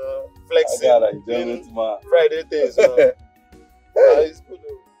enjoying, you know, flexing. Friday things. You know. It's good.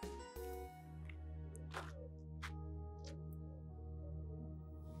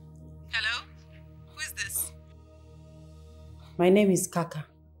 Hello? Who is this? My name is Kaka.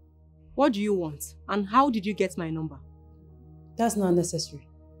 What do you want? And how did you get my number? That's not necessary.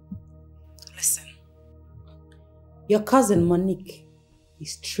 Listen. Your cousin Monique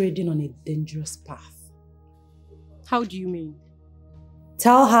is trading on a dangerous path. How do you mean?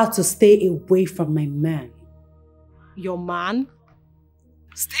 Tell her to stay away from my man. Your man?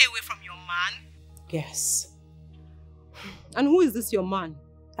 Stay away from your man? Yes. And who is this your man?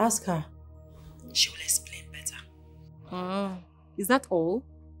 Ask her. She will explain better. Is that all?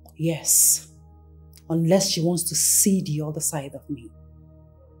 Yes. Unless she wants to see the other side of me.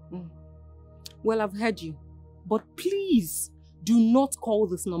 Well, I've heard you. But please, do not call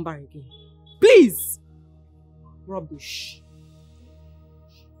this number again. Please! Rubbish.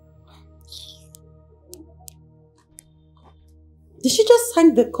 Did she just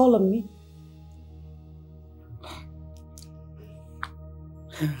hang the call on me?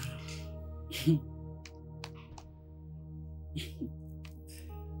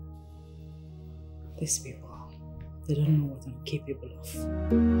 These people, they don't know what I'm capable of.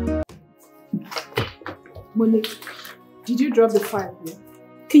 Monique, did you drop the file here?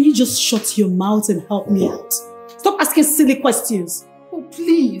 Can you just shut your mouth and help me out? Stop asking silly questions. Oh,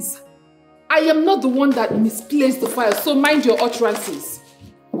 please. I am not the one that misplaced the file, so mind your utterances.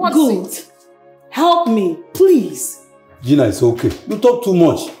 What's Good. it? Help me, please. Gina, it's okay. You talk too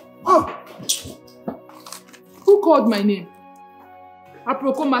much. Who called my name?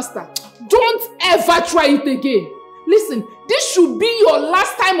 Aproko Master. Don't ever try it again. Listen, this should be your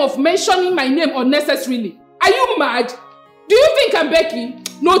last time of mentioning my name unnecessarily. Are you mad? Do you think I'm Becky?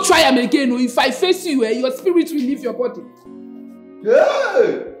 No, try am again. Or if I face you, your spirit will leave your body.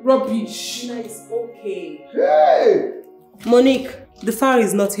 Hey! Rubbish. Gina, it's okay. Hey! Monique, the file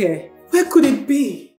is not here. Where could it be?